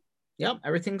 "Yep,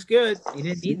 everything's good. You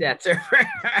didn't need that server."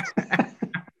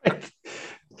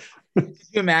 Could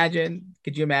you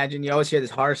imagine? You always hear these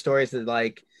horror stories that,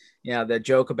 the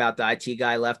joke about the IT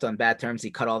guy left on bad terms. He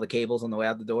cut all the cables on the way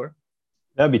out the door.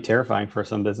 That'd be terrifying for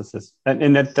some businesses,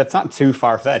 and that's not too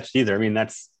far fetched either. I mean,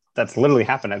 that's literally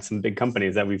happened at some big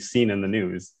companies that we've seen in the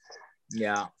news.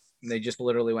 Yeah, they just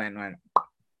literally went.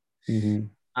 Mm-hmm.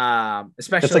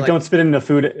 Especially it's like don't spit in the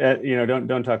food.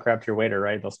 Don't talk crap to your waiter,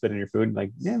 right? They'll spit in your food.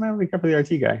 Like, yeah, might be careful with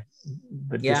the RT guy.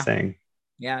 But just saying.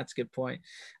 Yeah, that's a good point.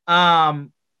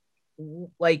 It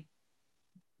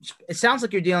sounds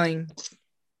like you're dealing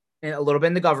a little bit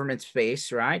in the government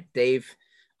space, right? They've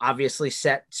obviously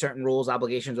set certain rules,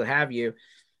 obligations, what have you.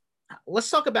 Let's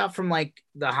talk about from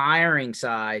the hiring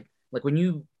side. Like when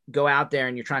you go out there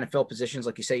and you're trying to fill positions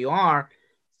like you say you are,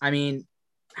 I mean,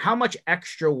 how much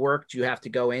extra work do you have to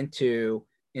go into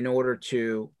in order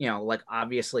to,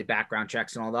 obviously background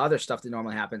checks and all the other stuff that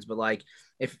normally happens, but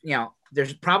if,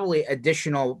 there's probably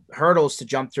additional hurdles to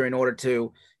jump through in order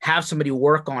to have somebody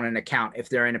work on an account if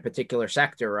they're in a particular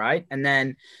sector, right? And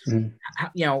then,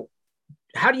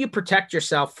 how do you protect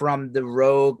yourself from the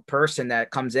rogue person that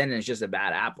comes in and is just a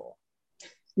bad apple?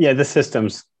 Yeah, the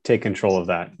systems take control of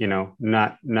that.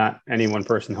 Not any one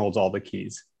person holds all the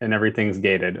keys, and everything's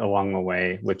gated along the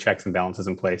way with checks and balances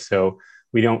in place. So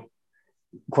we don't,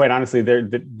 quite honestly,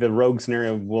 the rogue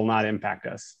scenario will not impact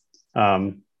us,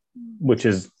 which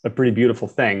is a pretty beautiful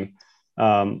thing.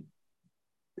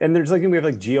 And there's we have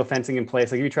geofencing in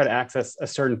place. Like if you try to access a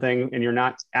certain thing and you're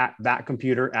not at that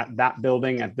computer, at that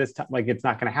building at this time, it's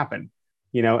not going to happen,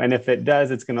 and if it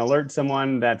does, it's going to alert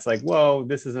someone that's whoa,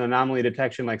 this is an anomaly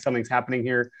detection, something's happening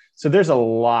here. So there's a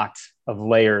lot of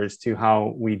layers to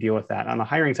how we deal with that. On the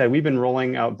hiring side, we've been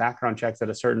rolling out background checks at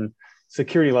a certain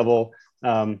security level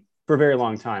for a very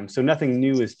long time. So nothing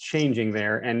new is changing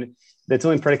there. And that's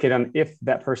only predicated on if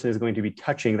that person is going to be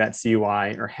touching that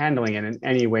CUI or handling it in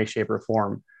any way, shape, or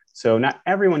form. So not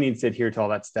everyone needs to adhere to all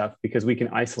that stuff because we can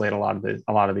isolate a lot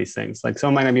of these things.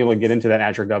 Someone might not be able to get into that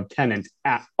Azure Gov tenant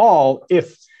at all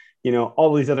if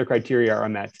all these other criteria are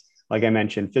met. Like I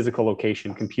mentioned, physical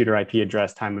location, computer IP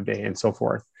address, time of day, and so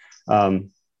forth.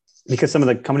 Because some of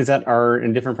the companies that are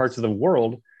in different parts of the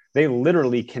world, they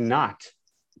literally cannot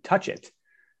touch it.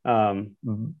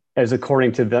 As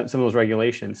according to some of those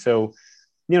regulations. So,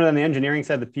 on the engineering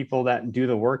side, the people that do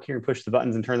the work here and push the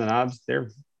buttons and turn the knobs, they're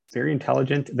very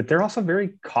intelligent, but they're also very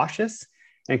cautious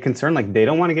and concerned. They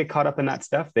don't want to get caught up in that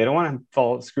stuff. They don't want to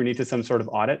fall scrutiny to some sort of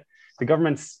audit. The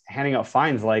government's handing out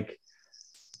fines I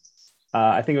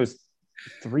think it was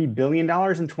 $3 billion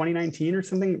in 2019 or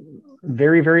something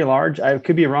very, very large. I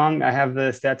could be wrong. I have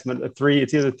the stats, but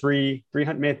it's either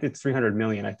 300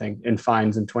 million, I think, in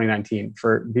fines in 2019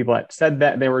 for people that said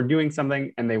that they were doing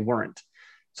something and they weren't.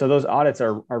 So those audits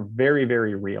are very,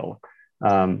 very real.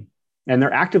 And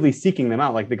they're actively seeking them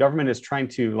out. Like the government is trying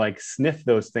to like sniff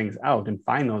those things out and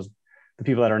find the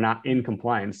people that are not in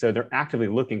compliance. So they're actively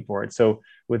looking for it. So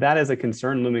with that as a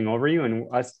concern looming over you and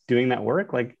us doing that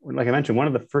work, like I mentioned, one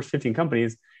of the first 15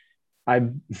 companies, I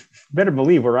better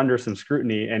believe we're under some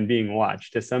scrutiny and being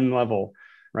watched to some level,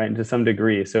 right? And to some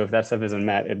degree. So if that stuff isn't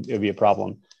met, it'd be a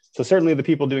problem. So certainly the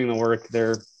people doing the work,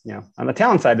 they're, on the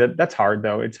talent side, that's hard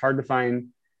though. It's hard to find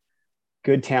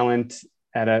good talent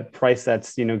at a price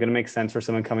that's, going to make sense for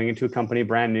someone coming into a company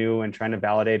brand new and trying to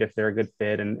validate if they're a good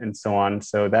fit and so on.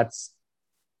 So that's,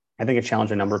 I think, a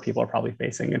challenge a number of people are probably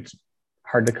facing. It's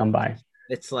hard to come by.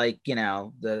 It's like,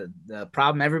 the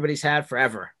problem everybody's had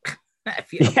forever.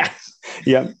 Yeah.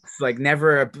 Yeah. It's like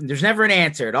there's never an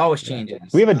answer. It always changes.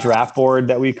 We have a draft board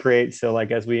that we create. So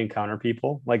like, as we encounter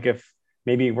people, like if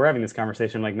maybe we're having this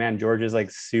conversation, like, man, George is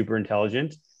like super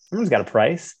intelligent. Everyone's got a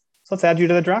price. So let's add you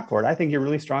to the draft board. I think you're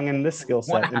really strong in this skill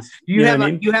set. Wow. You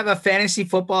have a fantasy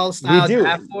football style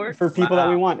draft board for people that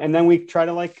we want. And then we try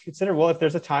to like consider, well, if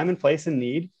there's a time and place and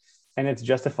need and it's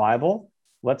justifiable,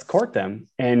 let's court them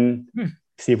and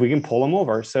see if we can pull them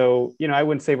over. So, I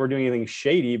wouldn't say we're doing anything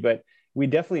shady, but we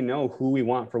definitely know who we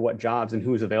want for what jobs and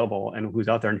who's available and who's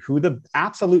out there and who the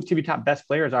absolute to be top best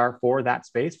players are for that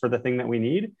space, for the thing that we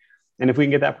need. And if we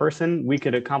can get that person, we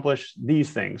could accomplish these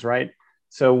things, right?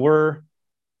 So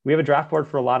we have a draft board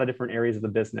for a lot of different areas of the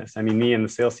business. I mean, me and the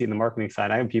sales team, the marketing side,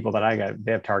 I have people that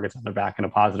they have targets on their back in a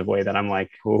positive way that I'm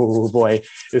like, oh boy,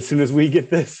 as soon as we get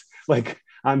this, like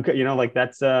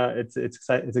that's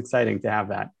it's exciting to have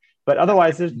that. But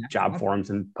otherwise there's job forums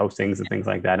and postings and things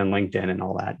like that and LinkedIn and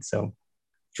all that. So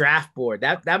draft board,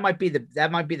 that might be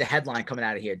the headline coming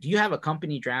out of here. Do you have a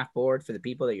company draft board for the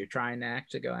people that you're trying to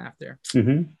actually go after?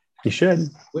 Mm-hmm. You should.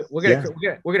 We're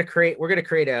gonna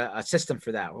create a system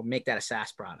for that. We'll make that a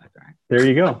SaaS product, right? There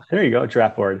you go.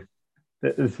 Draft board.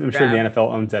 I'm sure the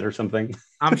NFL owns that or something.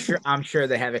 I'm sure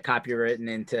they have it copywritten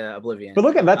into oblivion. But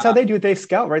look that's how they do it. They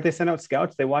scout, right? They send out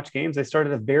scouts. They watch games. They start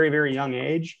at a very, very young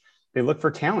age. They look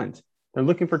for talent. They're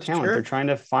looking for talent. Sure. They're trying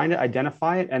to find it,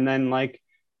 identify it, and then like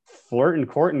flirt and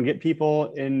court and get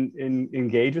people in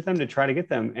engage with them to try to get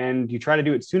them. And you try to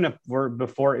do it soon enough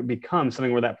before it becomes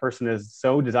something where that person is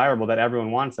so desirable that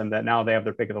everyone wants them, that now they have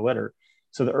their pick of the litter.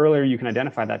 So the earlier you can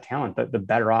identify that talent, the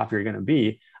better off you're going to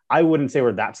be. I wouldn't say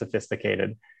we're that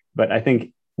sophisticated, but I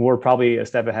think we're probably a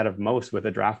step ahead of most with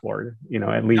a draft board,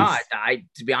 at least. No,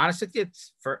 to be honest with you,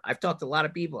 I've talked to a lot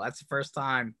of people. That's the first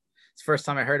time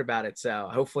I heard about it. So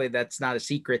hopefully that's not a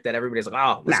secret that everybody's like,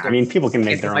 oh, I mean, people can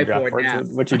make their own draft boards.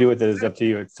 What you do with it is up to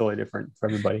you. It's totally different for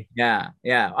everybody. Yeah.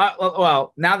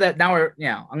 Well, now we're,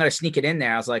 I'm going to sneak it in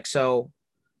there. I was like, so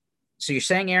you're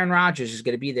saying Aaron Rodgers is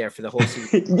going to be there for the whole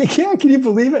season? Yeah. Can you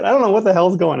believe it? I don't know what the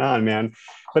hell's going on, man.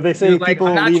 But they say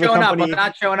people leave a company. I'm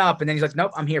not showing up. And then he's like,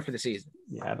 nope, I'm here for the season.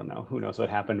 Yeah, I don't know. Who knows what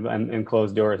happened in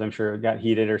closed doors? I'm sure it got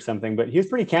heated or something. But he was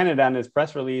pretty candid on his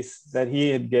press release that he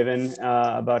had given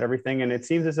about everything. And it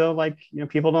seems as though, like,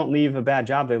 people don't leave a bad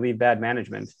job. They leave bad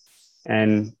management.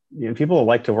 And, people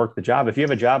like to work the job. If you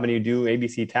have a job and you do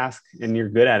ABC tasks and you're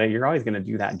good at it, you're always going to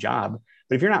do that job.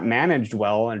 But if you're not managed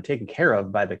well and taken care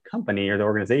of by the company or the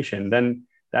organization, then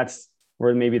that's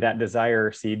where maybe that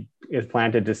desire seed is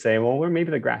planted to say, well, where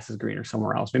maybe the grass is greener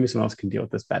somewhere else. Maybe someone else can deal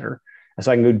with this better.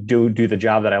 So I can go do the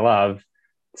job that I love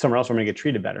somewhere else where I'm going to get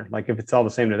treated better. Like if it's all the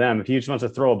same to them, if he just wants to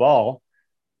throw a ball,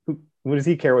 what does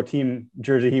he care what team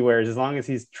jersey he wears? As long as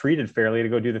he's treated fairly to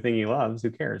go do the thing he loves,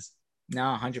 who cares?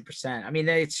 No, 100%. I mean,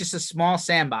 it's just a small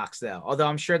sandbox though. Although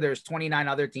I'm sure there's 29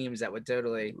 other teams that would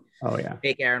totally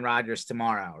take Aaron Rodgers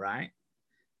tomorrow. Right.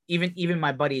 Even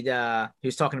my buddy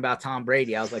who's talking about Tom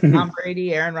Brady, I was like, Tom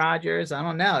Brady, Aaron Rodgers. I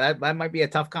don't know. That might be a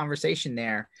tough conversation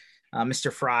there.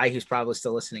 Mr. Fry, who's probably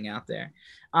still listening out there.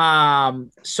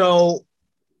 So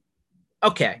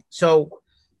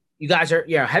you guys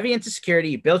are heavy into security.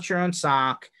 You built your own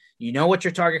SOC. You know what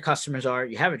your target customers are.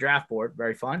 You have a draft board.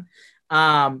 Very fun.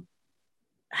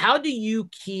 How do you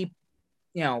keep,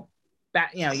 you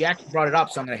actually brought it up,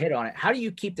 so I'm going to hit on it. How do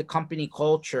you keep the company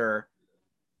culture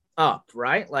up,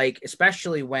 right? Like,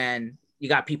 especially when you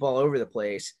got people all over the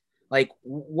place. Like,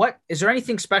 what is there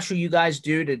anything special you guys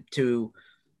do to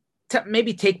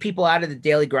maybe take people out of the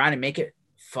daily grind and make it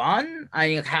fun?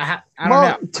 I don't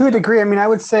know. To a degree. I mean, I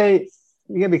would say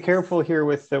you gotta be careful here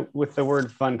with the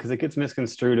word fun, because it gets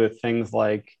misconstrued with things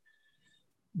like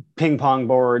ping pong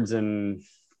boards and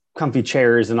comfy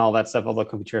chairs and all that stuff, although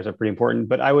comfy chairs are pretty important.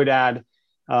 But I would add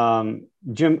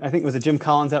Jim, I think it was Jim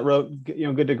Collins that wrote,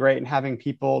 good to great, and having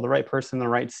people, the right person in the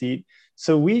right seat.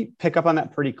 So we pick up on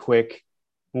that pretty quick.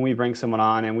 when we bring someone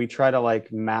on, and we try to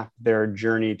like map their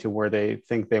journey to where they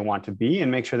think they want to be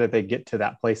and make sure that they get to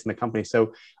that place in the company.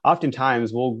 So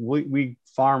oftentimes we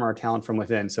farm our talent from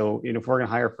within. So, if we're going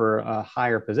to hire for a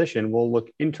higher position, we'll look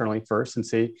internally first and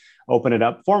see, open it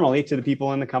up formally to the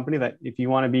people in the company that if you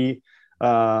want to be,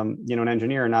 an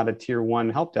engineer, not a tier one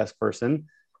help desk person,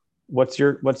 let's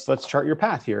chart your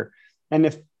path here. And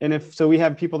if so, we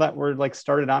have people that were like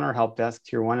started on our help desk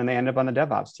tier one and they end up on the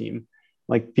DevOps team,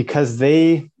 like because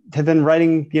they have been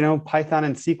writing, Python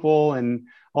and SQL and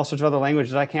all sorts of other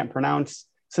languages I can't pronounce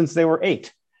since they were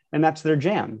 8. And that's their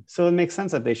jam. So it makes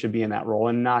sense that they should be in that role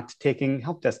and not taking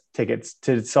help desk tickets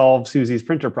to solve Susie's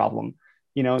printer problem.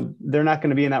 They're not going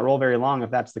to be in that role very long if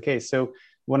that's the case. So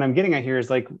what I'm getting at here is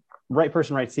like right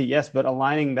person, right seat, yes, but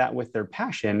aligning that with their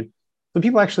passion. So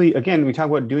people actually, again, we talk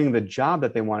about doing the job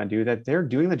that they want to do, that they're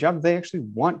doing the job that they actually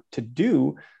want to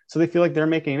do. So they feel like they're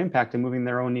making an impact and moving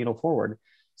their own needle forward.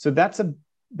 So that's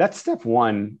step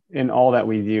one in all that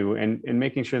we do, and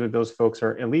making sure that those folks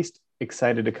are at least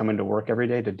excited to come into work every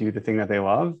day to do the thing that they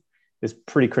love is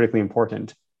pretty critically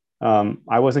important.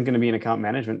 I wasn't going to be in account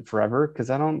management forever because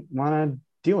I don't want to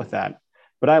deal with that,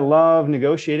 but I love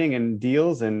negotiating and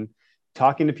deals and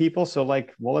talking to people. So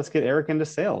like, well, let's get Eric into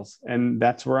sales, and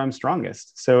that's where I'm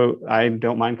strongest. So I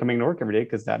don't mind coming to work every day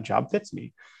because that job fits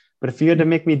me. But if you had to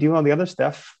make me do all the other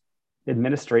stuff,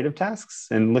 administrative tasks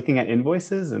and looking at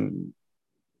invoices, and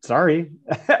sorry,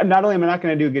 not only am I not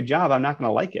going to do a good job, I'm not going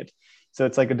to like it. So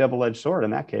it's like a double-edged sword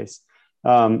in that case.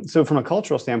 So from a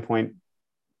cultural standpoint,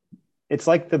 it's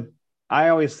like I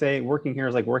always say working here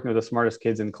is like working with the smartest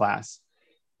kids in class.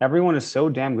 Everyone is so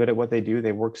damn good at what they do.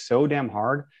 They work so damn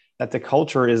hard that the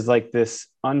culture is like this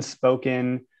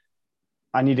unspoken,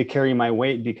 I need to carry my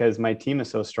weight because my team is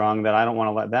so strong that I don't want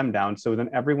to let them down. So then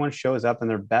everyone shows up in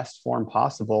their best form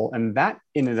possible. And that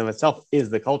in and of itself is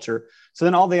the culture. So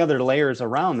then all the other layers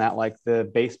around that, like the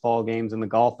baseball games and the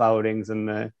golf outings and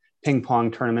the ping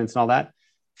pong tournaments and all that,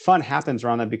 fun happens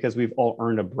around that because we've all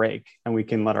earned a break and we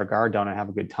can let our guard down and have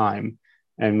a good time.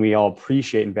 And we all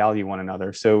appreciate and value one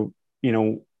another. So,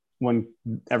 when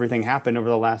everything happened over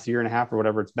the last year and a half or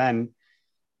whatever it's been,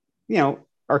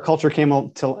 our culture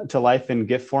came to life in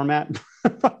GIF format,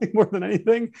 probably more than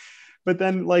anything. But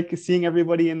then, like seeing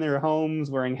everybody in their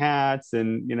homes wearing hats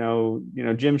and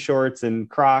gym shorts and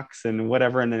Crocs and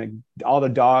whatever, and then all the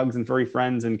dogs and furry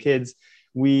friends and kids,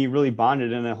 we really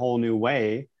bonded in a whole new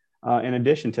way. In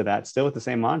addition to that, still with the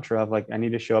same mantra of like, I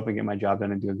need to show up and get my job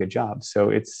done and do a good job.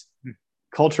 So it's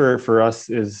culture for us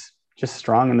is just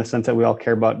strong in the sense that we all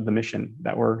care about the mission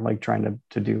that we're like trying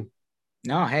to do.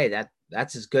 No, hey,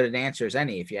 that's as good an answer as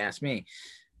any, if you ask me.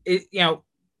 Do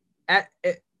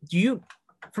you,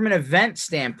 from an event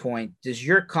standpoint, does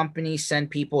your company send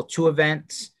people to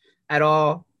events at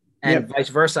all? And vice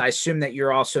versa? I assume that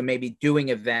you're also maybe doing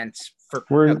events for.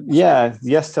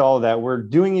 Yes to all of that. We're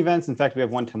doing events. In fact, we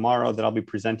have one tomorrow that I'll be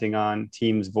presenting on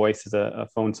Teams Voice as a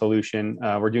phone solution.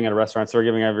 We're doing it at a restaurant. So we're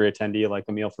giving every attendee like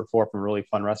a meal for 4 from a really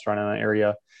fun restaurant in the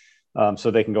area.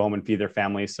 So they can go home and feed their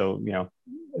families. So,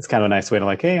 it's kind of a nice way to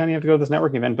like, hey, honey, you have to go to this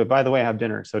networking event, but by the way, I have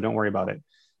dinner. So don't worry about it.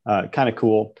 Kind of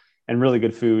cool and really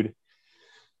good food.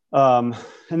 And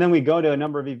then we go to a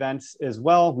number of events as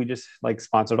well. We just like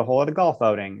sponsored a whole lot of golf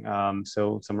outing.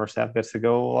 So some of our staff gets to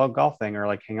go golfing or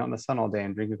like hang out in the sun all day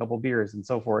and drink a couple of beers and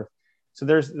so forth. So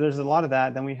there's a lot of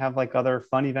that. Then we have like other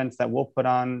fun events that we'll put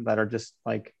on that are just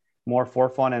like more for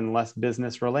fun and less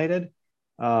business related.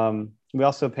 We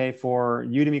also pay for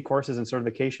Udemy courses and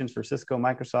certifications for Cisco,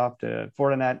 Microsoft,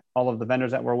 Fortinet, all of the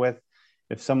vendors that we're with.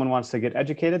 If someone wants to get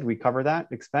educated, we cover that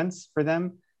expense for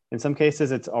them. In some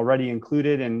cases, it's already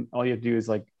included and all you have to do is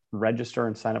like register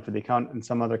and sign up for the account. In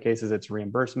some other cases, it's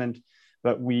reimbursement,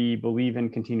 but we believe in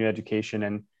continued education.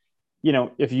 And,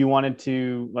 if you wanted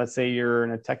to, let's say you're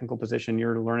in a technical position,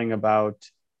 you're learning about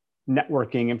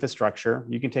networking infrastructure,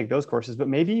 you can take those courses, but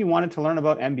maybe you wanted to learn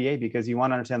about MBA because you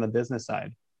want to understand the business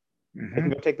side. Mm-hmm. You can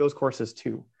go take those courses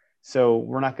too. So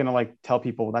we're not going to like tell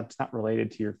people that's not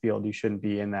related to your field. You shouldn't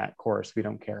be in that course. We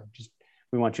don't care.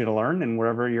 We want you to learn, and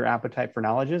wherever your appetite for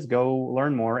knowledge is, go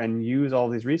learn more and use all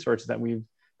these resources that we've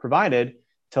provided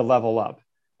to level up.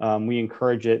 We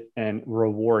encourage it and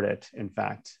reward it, in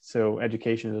fact. So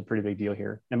education is a pretty big deal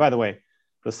here. And by the way,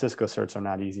 those Cisco certs are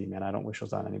not easy, man. I don't wish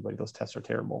those on anybody. Those tests are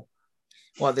terrible.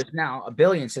 Well, there's now a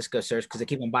billion Cisco certs because they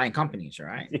keep on buying companies,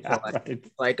 right? Yeah, so right.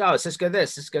 Like, oh, Cisco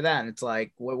this, Cisco that. And it's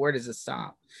like, where does it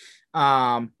stop?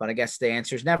 But I guess the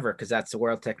answer is never, because that's the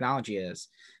world technology is.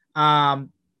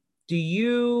 Do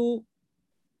you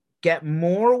get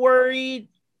more worried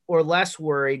or less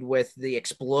worried with the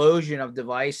explosion of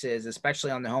devices,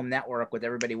 especially on the home network with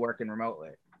everybody working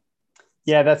remotely?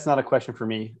 Yeah, that's not a question for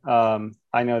me.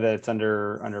 I know that it's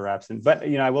under wraps, but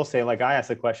I will say, like, I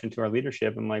asked a question to our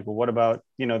leadership. I'm like, well, what about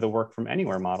the work from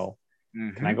anywhere model?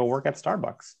 Can I Mm-hmm. go work at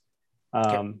Starbucks?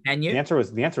 Can The you? answer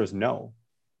was no.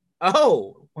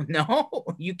 Oh, no,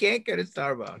 you can't go to I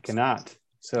Starbucks. cannot. All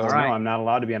So no, right. I'm not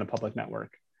allowed to be on a public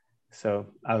network. So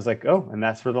I was like, oh, and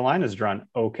that's where the line is drawn.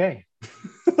 Okay.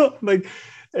 like,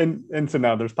 and so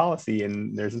now there's policy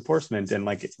and there's enforcement and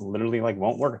like it literally like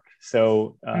won't work.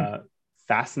 So Hmm.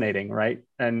 fascinating, right?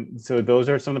 And so those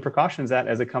are some of the precautions that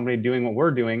as a company doing what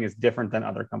we're doing is different than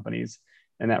other companies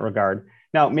in that regard.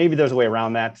 Now, maybe there's a way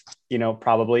around that,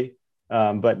 probably.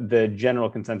 But the general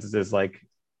consensus is like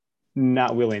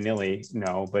not willy-nilly,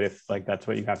 no, but if like that's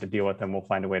what you have to deal with, then we'll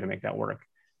find a way to make that work.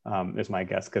 Is my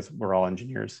guess, because we're all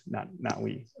engineers, not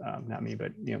me,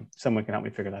 but someone can help me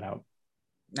figure that out.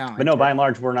 No, But no, by and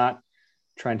large, we're not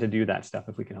trying to do that stuff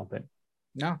if we can help it.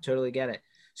 no, totally get it.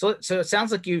 So it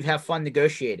sounds like you have fun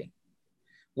negotiating.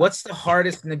 What's the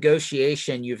hardest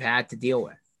negotiation you've had to deal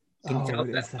with? Can you tell Oh,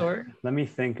 us that story? let me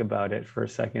think about it for a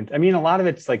second. I mean, a lot of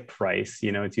it's like price,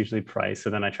 it's usually price. So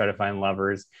then I try to find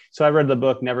levers. So I read the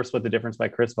book, Never Split the Difference by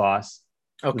Chris Voss,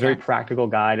 a very Okay. practical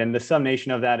guide. And the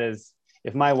summation of that is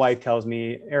if my wife tells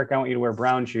me, Eric, I want you to wear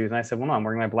brown shoes. And I said, well, no, I'm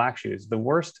wearing my black shoes. The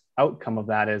worst outcome of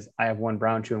that is I have one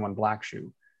brown shoe and one black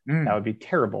shoe. That Mm. would be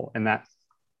terrible in that,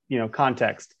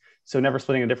 context. So never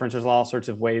splitting the difference, there's all sorts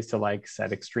of ways to like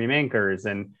set extreme anchors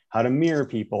and how to mirror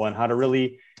people and how to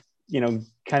really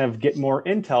kind of get more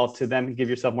intel to then give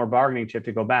yourself more bargaining chip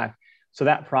to go back. So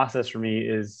that process for me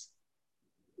is,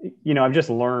 I've just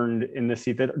learned in this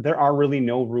seat that there are really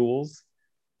no rules,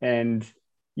 and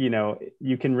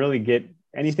you can really get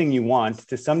anything you want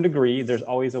to some degree. There's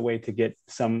always a way to get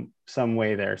some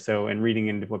way there. So in reading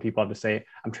into what people have to say,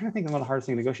 I'm trying to think of what the hardest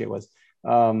thing to negotiate was,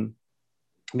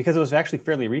 because it was actually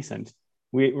fairly recent.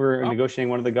 We were Oh. negotiating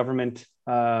one of the government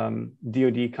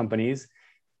DoD companies,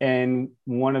 and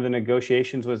one of the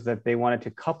negotiations was that they wanted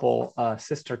to couple a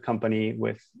sister company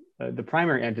with the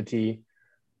primary entity.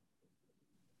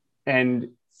 And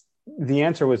the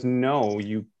answer was no,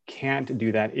 you can't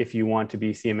do that if you want to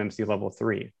be CMMC level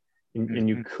 3. And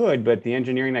you Mm-hmm. could, but the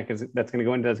engineering that's going to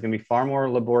go into that is going to be far more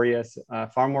laborious,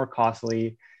 far more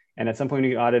costly. And at some point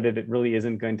when you audit it, it really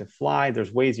isn't going to fly.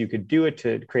 There's ways you could do it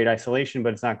to create isolation,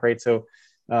 but it's not great. So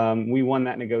we won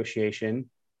that negotiation,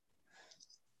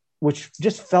 which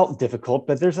just felt difficult.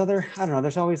 But there's other, I don't know,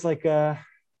 there's always like,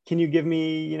 can you give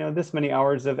me, this many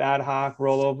hours of ad hoc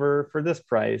rollover for this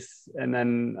price? And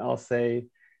then I'll say,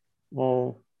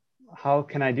 well, how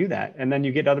can I do that? And then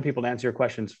you get other people to answer your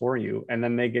questions for you. And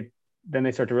then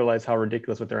they start to realize how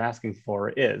ridiculous what they're asking for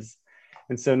is.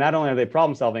 And so not only are they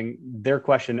problem solving their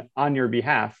question on your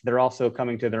behalf, they're also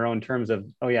coming to their own terms of,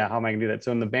 oh yeah, how am I gonna do that?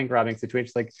 So in the bank robbing situation,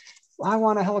 it's like, well, I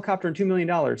want a helicopter and $2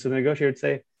 million. So the negotiator would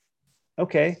say,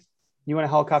 okay, you want a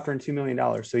helicopter and $2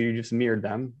 million. So you just mirrored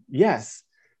them. Yes.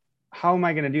 How am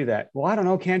I going to do that? Well, I don't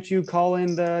know. Can't you call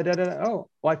in the da, da, da? Oh,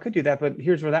 well, I could do that, but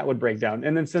here's where that would break down.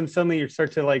 And then suddenly you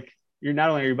start to like, you're not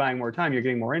only are you buying more time, you're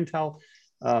getting more intel.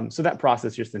 So that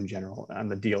process just in general on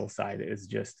the deal side is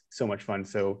just so much fun.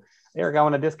 So Eric, I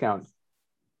want a discount.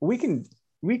 We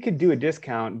could do a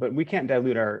discount, but we can't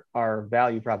dilute our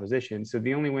value proposition. So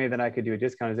the only way that I could do a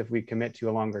discount is if we commit to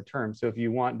a longer term. So if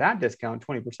you want that discount,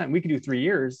 20%, we could do 3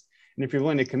 years. And if you're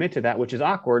willing to commit to that, which is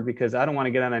awkward because I don't want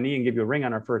to get on a knee and give you a ring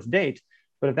on our first date,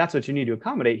 but if that's what you need to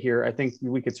accommodate here, I think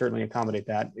we could certainly accommodate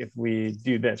that if we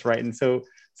do this, right? And so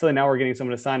now we're getting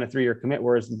someone to sign a 3-year commit,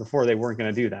 whereas before they weren't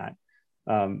going to do that.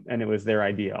 And it was their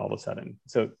idea all of a sudden.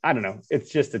 So I don't know.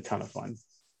 It's just a ton of fun.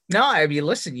 No, I mean,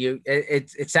 listen,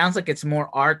 it sounds like it's more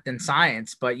art than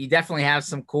science, but you definitely have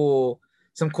some cool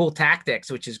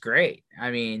tactics, which is great.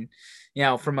 I mean,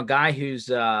 from a guy who's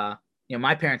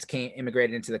my parents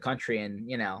immigrated into the country, and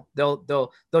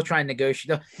they'll try and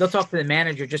negotiate. They'll talk to the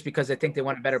manager just because they think they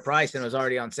want a better price and it was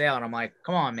already on sale. And I'm like,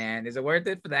 come on, man, is it worth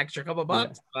it for the extra couple Yeah.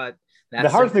 bucks? But The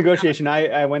that's hardest negotiation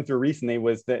I went through recently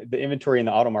was that the inventory in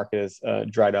the auto market is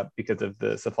dried up because of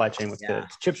the supply chain with the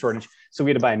chip shortage. So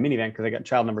we had to buy a minivan because I got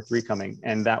child number 3 coming.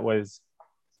 And that was,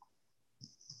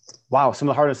 wow, some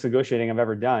of the hardest negotiating I've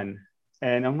ever done.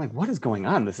 And I'm like, what is going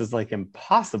on? This is like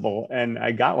impossible. And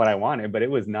I got what I wanted, but it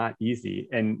was not easy.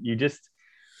 And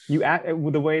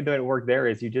the way that it worked there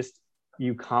is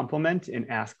you compliment and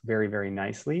ask very, very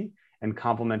nicely and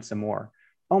compliment some more.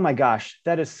 Oh my gosh,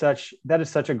 that is such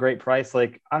a great price.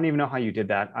 Like, I don't even know how you did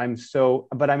that.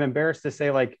 But I'm embarrassed to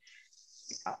say, like,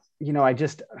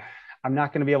 I'm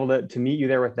not going to be able to meet you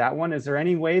there with that one. Is there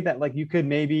any way that like you could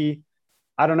maybe,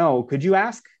 I don't know, could you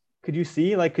ask, could you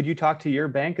see, like, could you talk to your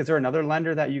bank? Is there another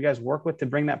lender that you guys work with to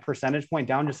bring that percentage point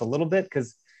down just a little bit?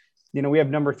 Because we have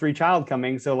number 3 child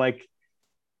coming. So like,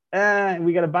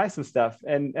 we got to buy some stuff.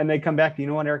 And they come back, you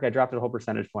know what, Eric, I dropped it a whole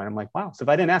percentage point. I'm like, wow. So if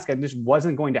I didn't ask, it just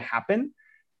wasn't going to happen.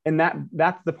 And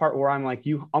that's the part where I'm like,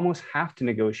 you almost have to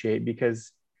negotiate,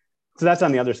 because so that's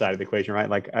on the other side of the equation, right?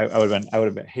 Like I would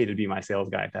have been hated to be my sales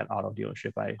guy at that auto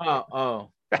dealership.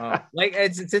 Like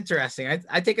it's interesting.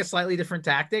 I take a slightly different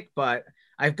tactic, but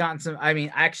I've gotten some. I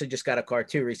mean, I actually just got a car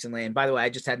too recently, and by the way, I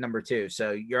just had number 2,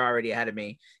 so you're already ahead of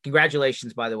me.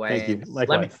 Congratulations, by the way. Thank you. And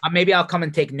Likewise. maybe I'll come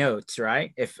and take notes,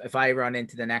 right? If I run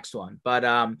into the next one, but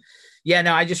yeah,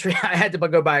 no, I just I had to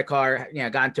go buy a car.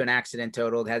 Got into an accident,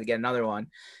 totaled, had to get another one.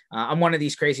 I'm one of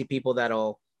these crazy people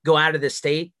that'll go out of the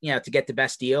state, to get the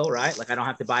best deal, right? Like I don't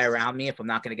have to buy around me if I'm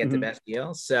not going to get the best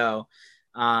deal. So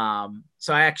I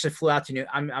actually flew out to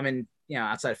I'm in,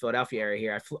 outside of Philadelphia area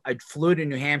here. I flew to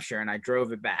New Hampshire and I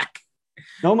drove it back.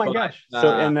 Oh my gosh.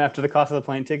 So, and after the cost of the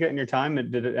plane ticket and your time,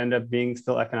 did it end up being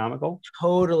still economical?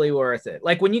 Totally worth it.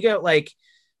 Like when you go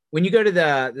to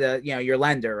the your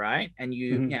lender, right? And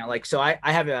so I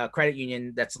have a credit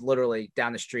union that's literally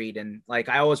down the street. And like,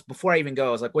 I always, before I even go,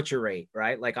 I was like, what's your rate?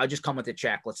 Right. Like, I'll just come with a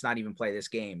check. Let's not even play this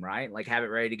game. Right. Like, have it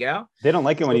ready to go. They don't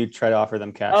like it when you try to offer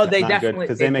them cash. Oh, they definitely,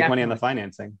 because they make money on the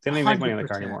financing. They don't even make money on the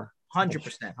car anymore.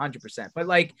 100%. But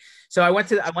like, so I went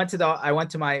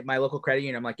to my local credit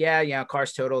union. I'm like, yeah,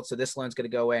 car's totaled, so this loan's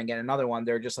going to go away and get another one.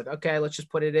 They're just like, okay, let's just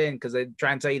put it in, because they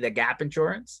try and tell you the gap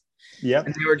insurance. Yep.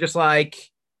 And they were just like,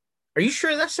 are you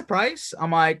sure that's the price?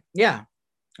 I'm like, yeah.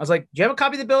 I was like, do you have a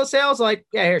copy of the bill of sales? Like,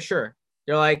 yeah, here, sure.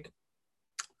 They're like,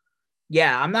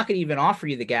 yeah, I'm not going to even offer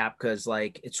you the gap because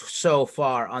like it's so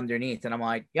far underneath. And I'm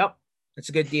like, yep, it's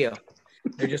a good deal.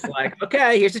 They're just like,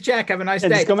 okay, here's the check. Have a nice day.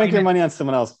 Just go make your money on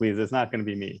someone else, please. It's not going to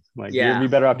be me. Like, you'd be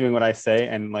better off doing what I say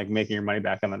and like making your money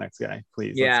back on the next guy,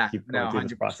 please. Yeah, let's keep going through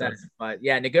this process. But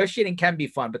yeah, negotiating can be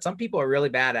fun, but some people are really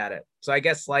bad at it. So I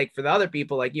guess like for the other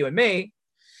people like you and me,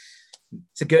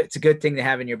 it's a good thing to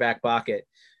have in your back pocket.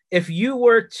 If you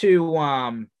were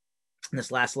to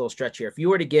this last little stretch here, if you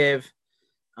were to give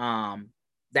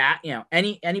that,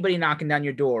 anybody knocking down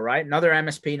your door, right? Another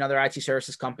MSP, another IT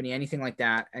services company, anything like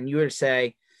that. And you were to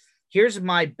say, here's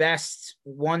my best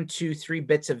 1, 2, 3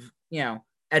 bits of,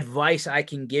 advice I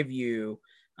can give you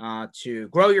to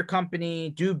grow your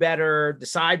company, do better,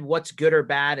 decide what's good or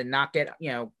bad, and not get,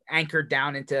 anchored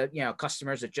down into,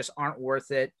 customers that just aren't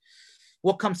worth it.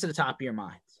 What comes to the top of your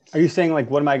mind? Are you saying like,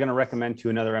 what am I going to recommend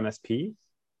to another MSP?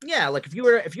 Yeah. Like if you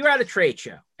were at a trade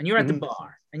show and you were at the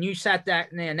bar and you sat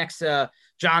next to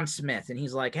John Smith and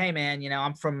he's like, hey man,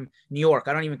 I'm from New York.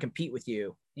 I don't even compete with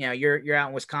you. You're out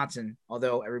in Wisconsin,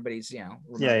 although everybody's,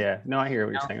 Yeah. No, I hear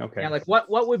what you're saying. Okay. Yeah. Like what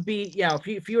would be,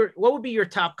 what would be your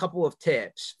top couple of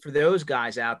tips for those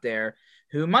guys out there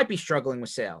who might be struggling with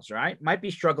sales, right? Might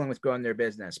be struggling with growing their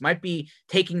business, might be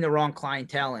taking the wrong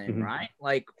clientele in, right?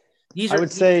 Like, I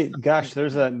would say, gosh,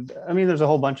 there's a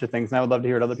whole bunch of things, and I would love to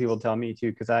hear what other people tell me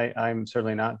too, because I'm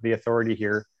certainly not the authority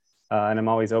here, and I'm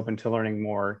always open to learning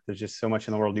more. There's just so much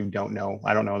in the world you don't know.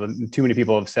 I don't know. Too many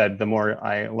people have said the more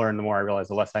I learn, the more I realize,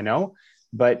 the less I know.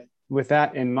 But with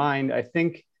that in mind, I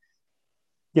think,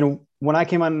 when I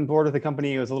came on board with the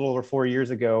company, it was a little over 4 years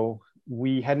ago.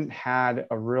 We hadn't had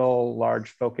a real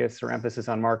large focus or emphasis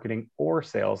on marketing or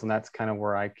sales, and that's kind of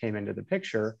where I came into the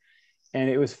picture. And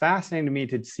it was fascinating to me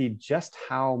to see just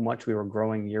how much we were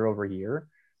growing year over year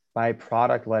by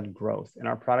product-led growth. And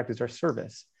our product is our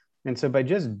service. And so by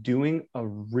just doing a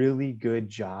really good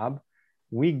job,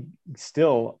 we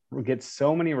still get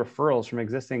so many referrals from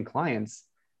existing clients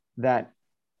that's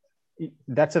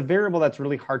a variable that's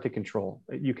really hard to control.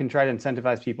 You can try to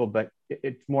incentivize people, but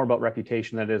it's more about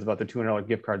reputation than it is about the $200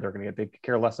 gift card they're going to get. They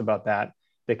care less about that.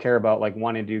 They care about like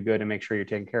wanting to do good and make sure you're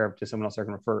taken care of to someone else they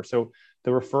can refer. So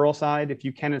the referral side, if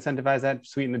you can incentivize that,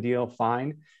 sweeten the deal,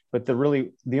 fine. But the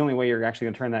only way you're actually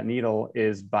going to turn that needle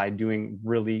is by doing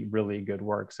really, really good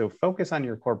work. So focus on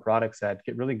your core product set,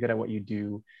 get really good at what you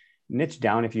do, niche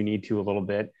down if you need to a little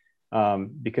bit.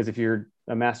 Because if you're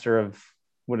a master of,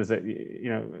 what is it?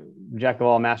 Jack of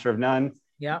all, master of none.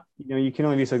 Yeah. You can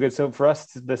only be so good. So for us,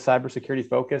 the cybersecurity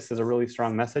focus is a really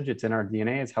strong message. It's in our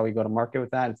DNA. It's how we go to market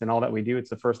with that. It's in all that we do. It's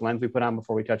the first lens we put on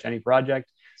before we touch any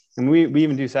project. And we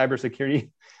even do cybersecurity.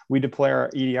 We deploy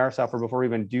our EDR software before we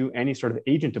even do any sort of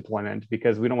agent deployment,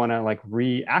 because we don't want to like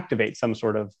reactivate some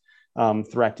sort of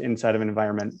threat inside of an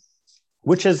environment,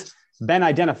 which has been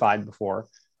identified before.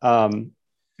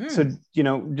 So,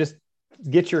 just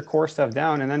get your core stuff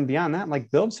down. And then beyond that, like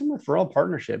build some referral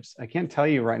partnerships. I can't tell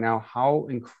you right now how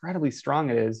incredibly strong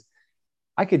it is.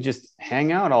 I could just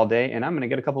hang out all day and I'm going to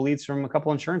get a couple leads from a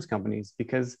couple insurance companies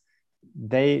because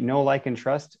they know, like, and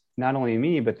trust not only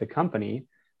me, but the company.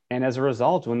 And as a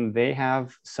result, when they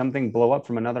have something blow up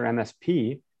from another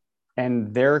MSP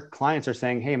and their clients are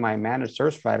saying, hey, my managed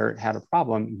service provider had a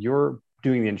problem, you're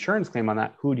doing the insurance claim on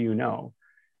that. Who do you know?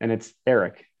 And it's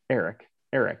Eric.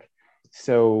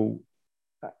 So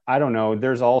I don't know.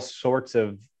 There's all sorts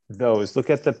of those. Look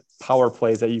at the power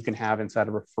plays that you can have inside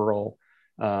a referral.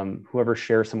 Whoever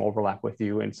shares some overlap with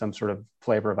you in some sort of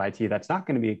flavor of IT, that's not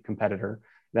going to be a competitor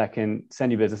that can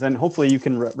send you business. And hopefully you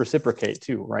can reciprocate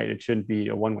too, right? It shouldn't be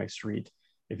a one-way street.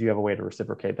 If you have a way to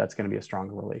reciprocate, that's going to be a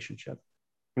stronger relationship.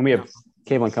 And we have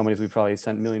cabling companies we probably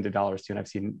sent millions of dollars to, and I've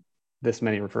seen this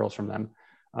many referrals from them.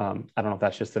 I don't know if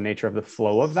that's just the nature of the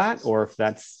flow of that, or if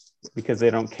that's because they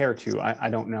don't care to. I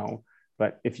don't know.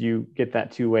 But if you get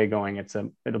that two-way going,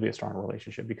 it'll be a stronger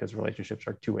relationship, because relationships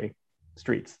are two-way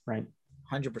streets, right?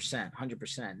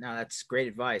 100%. No, that's great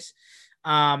advice.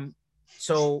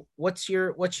 So what's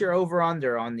your over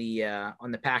under on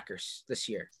the Packers this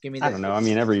year? Give me I don't know. I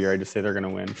mean, every year I just say they're going to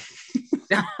win.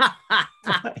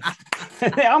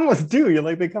 They almost do. You're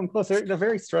like, they come close. They're a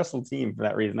very stressful team for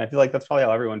that reason. I feel like that's probably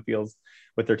how everyone feels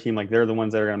with their team. Like, they're the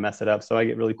ones that are going to mess it up. So I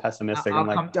get really pessimistic. I'm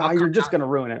like, you're just going to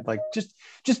ruin it. Like, just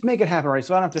make it happen, right?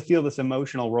 So I don't have to feel this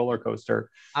emotional roller coaster.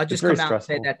 I'll just come out and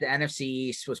say that the NFC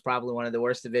East was probably one of the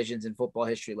worst divisions in football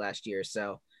history last year.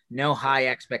 So no high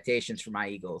expectations for my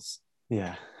Eagles.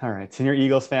 Yeah. All right. So you're an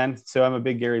Eagles fan. So I'm a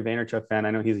big Gary Vaynerchuk fan.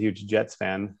 I know he's a huge Jets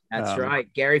fan. That's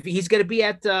right. Gary, he's going to be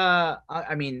at,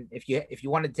 I mean, if you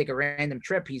wanted to take a random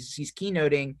trip, he's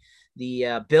keynoting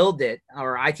the Build It,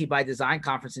 or IT by Design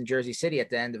conference in Jersey City at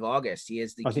the end of August. He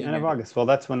is the end of August. Well,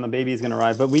 that's when the baby is going to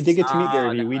arrive. But we did get to meet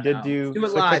Gary Vee. We did do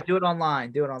it live, do it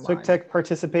online. SwickTech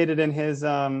participated in his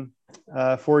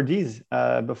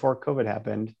 4Ds before COVID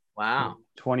happened. Wow.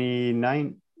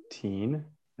 2019.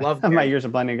 Love my years are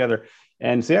blending together.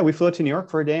 And so, yeah, we flew out to New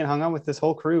York for a day and hung out with this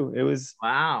whole crew. It was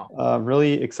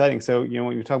really exciting. So, you know,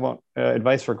 when you talk about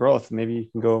advice for growth,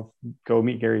 maybe you can go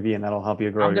meet Gary Vee, and that'll help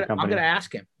you grow your company. I'm going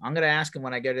to ask him.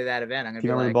 when I go to that event. I'm going to be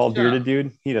remember like, the bald bearded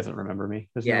dude? He doesn't remember me.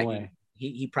 There's no way.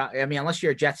 He probably, I mean, unless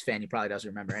you're a Jets fan, he probably doesn't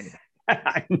remember anything.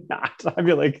 I'm not. I'd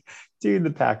be like, dude, the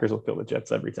Packers will kill the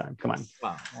Jets every time. Come on.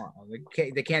 Well,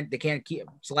 they can't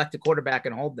select a quarterback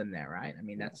and hold them there, right? I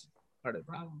mean, that's part of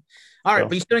the problem. All right,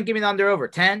 but you still didn't give me the under over.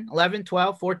 10, 11,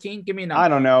 12, 14? Give me a number. I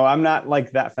don't know. I'm not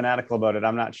like that fanatical about it.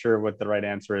 I'm not sure what the right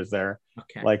answer is there.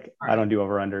 Okay. Like, I don't do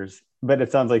over unders, but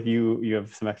it sounds like you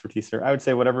have some expertise there. I would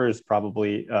say whatever is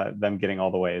probably them getting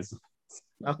all the ways.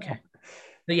 Okay.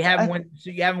 So you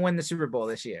haven't won the Super Bowl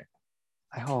this year.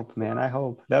 I hope, man. I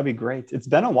hope. That'd be great. It's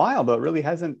been a while, though. It really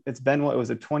hasn't. It's been, what was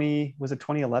it,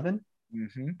 2011?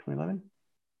 Mm-hmm. 2011?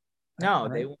 No,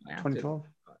 they won 2012.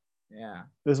 Yeah.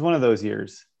 It was one of those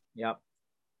years. Yep.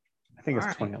 I think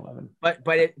it's 2011. But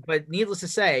needless to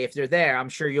say, if they're there, I'm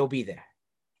sure you'll be there.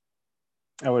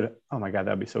 I would. Oh my God,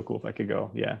 that'd be so cool if I could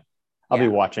go. Yeah. I'll be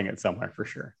watching it somewhere for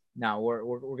sure. No, we're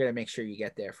going to make sure you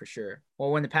get there for sure.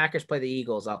 Well, when the Packers play the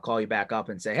Eagles, I'll call you back up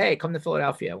and say, hey, come to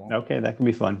Philadelphia. Okay, that can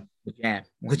be fun. Jam.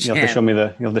 You'll have to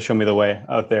show me the way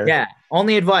out there. Yeah.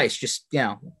 Only advice, just,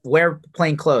 wear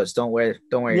plain clothes. Don't wear.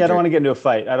 Yeah, I don't want to get into a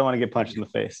fight. I don't want to get punched in the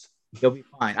face. You'll be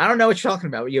fine. I don't know what you're talking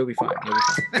about, but you'll be fine.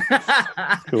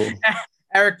 Cool.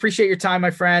 Eric, appreciate your time,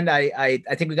 my friend. I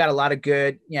think we got a lot of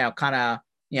good, kind of,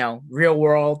 real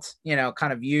world,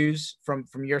 kind of views from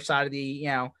your side of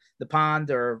the pond,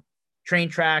 or train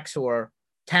tracks, or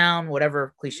town,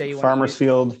 whatever cliche you want. Farmer's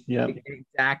field. Yeah,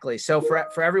 exactly. So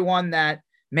for everyone that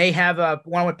may have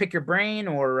want to pick your brain,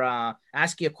 or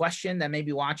ask you a question that may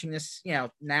be watching this,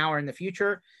 now or in the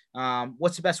future,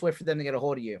 what's the best way for them to get a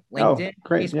hold of you? LinkedIn?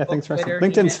 Great. Facebook, yeah, thanks for Twitter,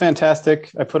 LinkedIn's fantastic.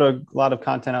 I put a lot of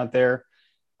content out there.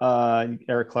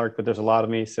 Eric Clark, but there's a lot of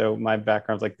me. So my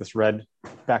background's like this red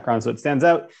background, so it stands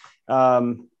out.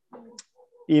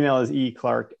 Email is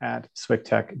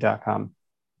eclark@swicktech.com.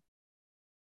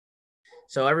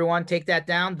 So everyone take that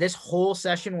down. This whole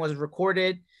session was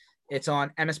recorded. It's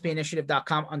on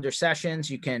mspinitiative.com under sessions.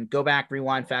 You can go back,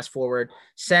 rewind, fast forward,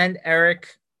 send Eric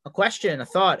a question, a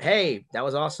thought. Hey, that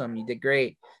was awesome. You did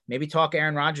great. Maybe talk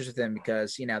Aaron Rodgers with him,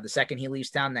 because, the second he leaves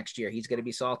town next year, he's going to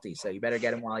be salty. So you better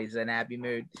get him while he's in a happy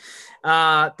mood.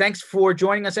 Thanks for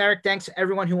joining us, Eric. Thanks to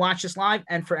everyone who watched us live,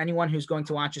 and for anyone who's going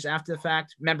to watch us after the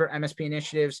fact. Remember, MSP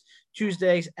Initiatives,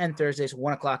 Tuesdays and Thursdays,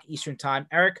 1:00 Eastern time.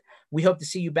 Eric, we hope to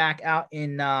see you back out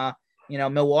in,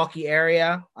 Milwaukee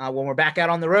area when we're back out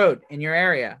on the road in your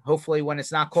area, hopefully when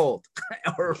it's not cold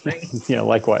or rain. Yeah,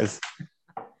 likewise.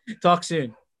 Talk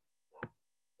soon.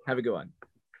 Have a good one.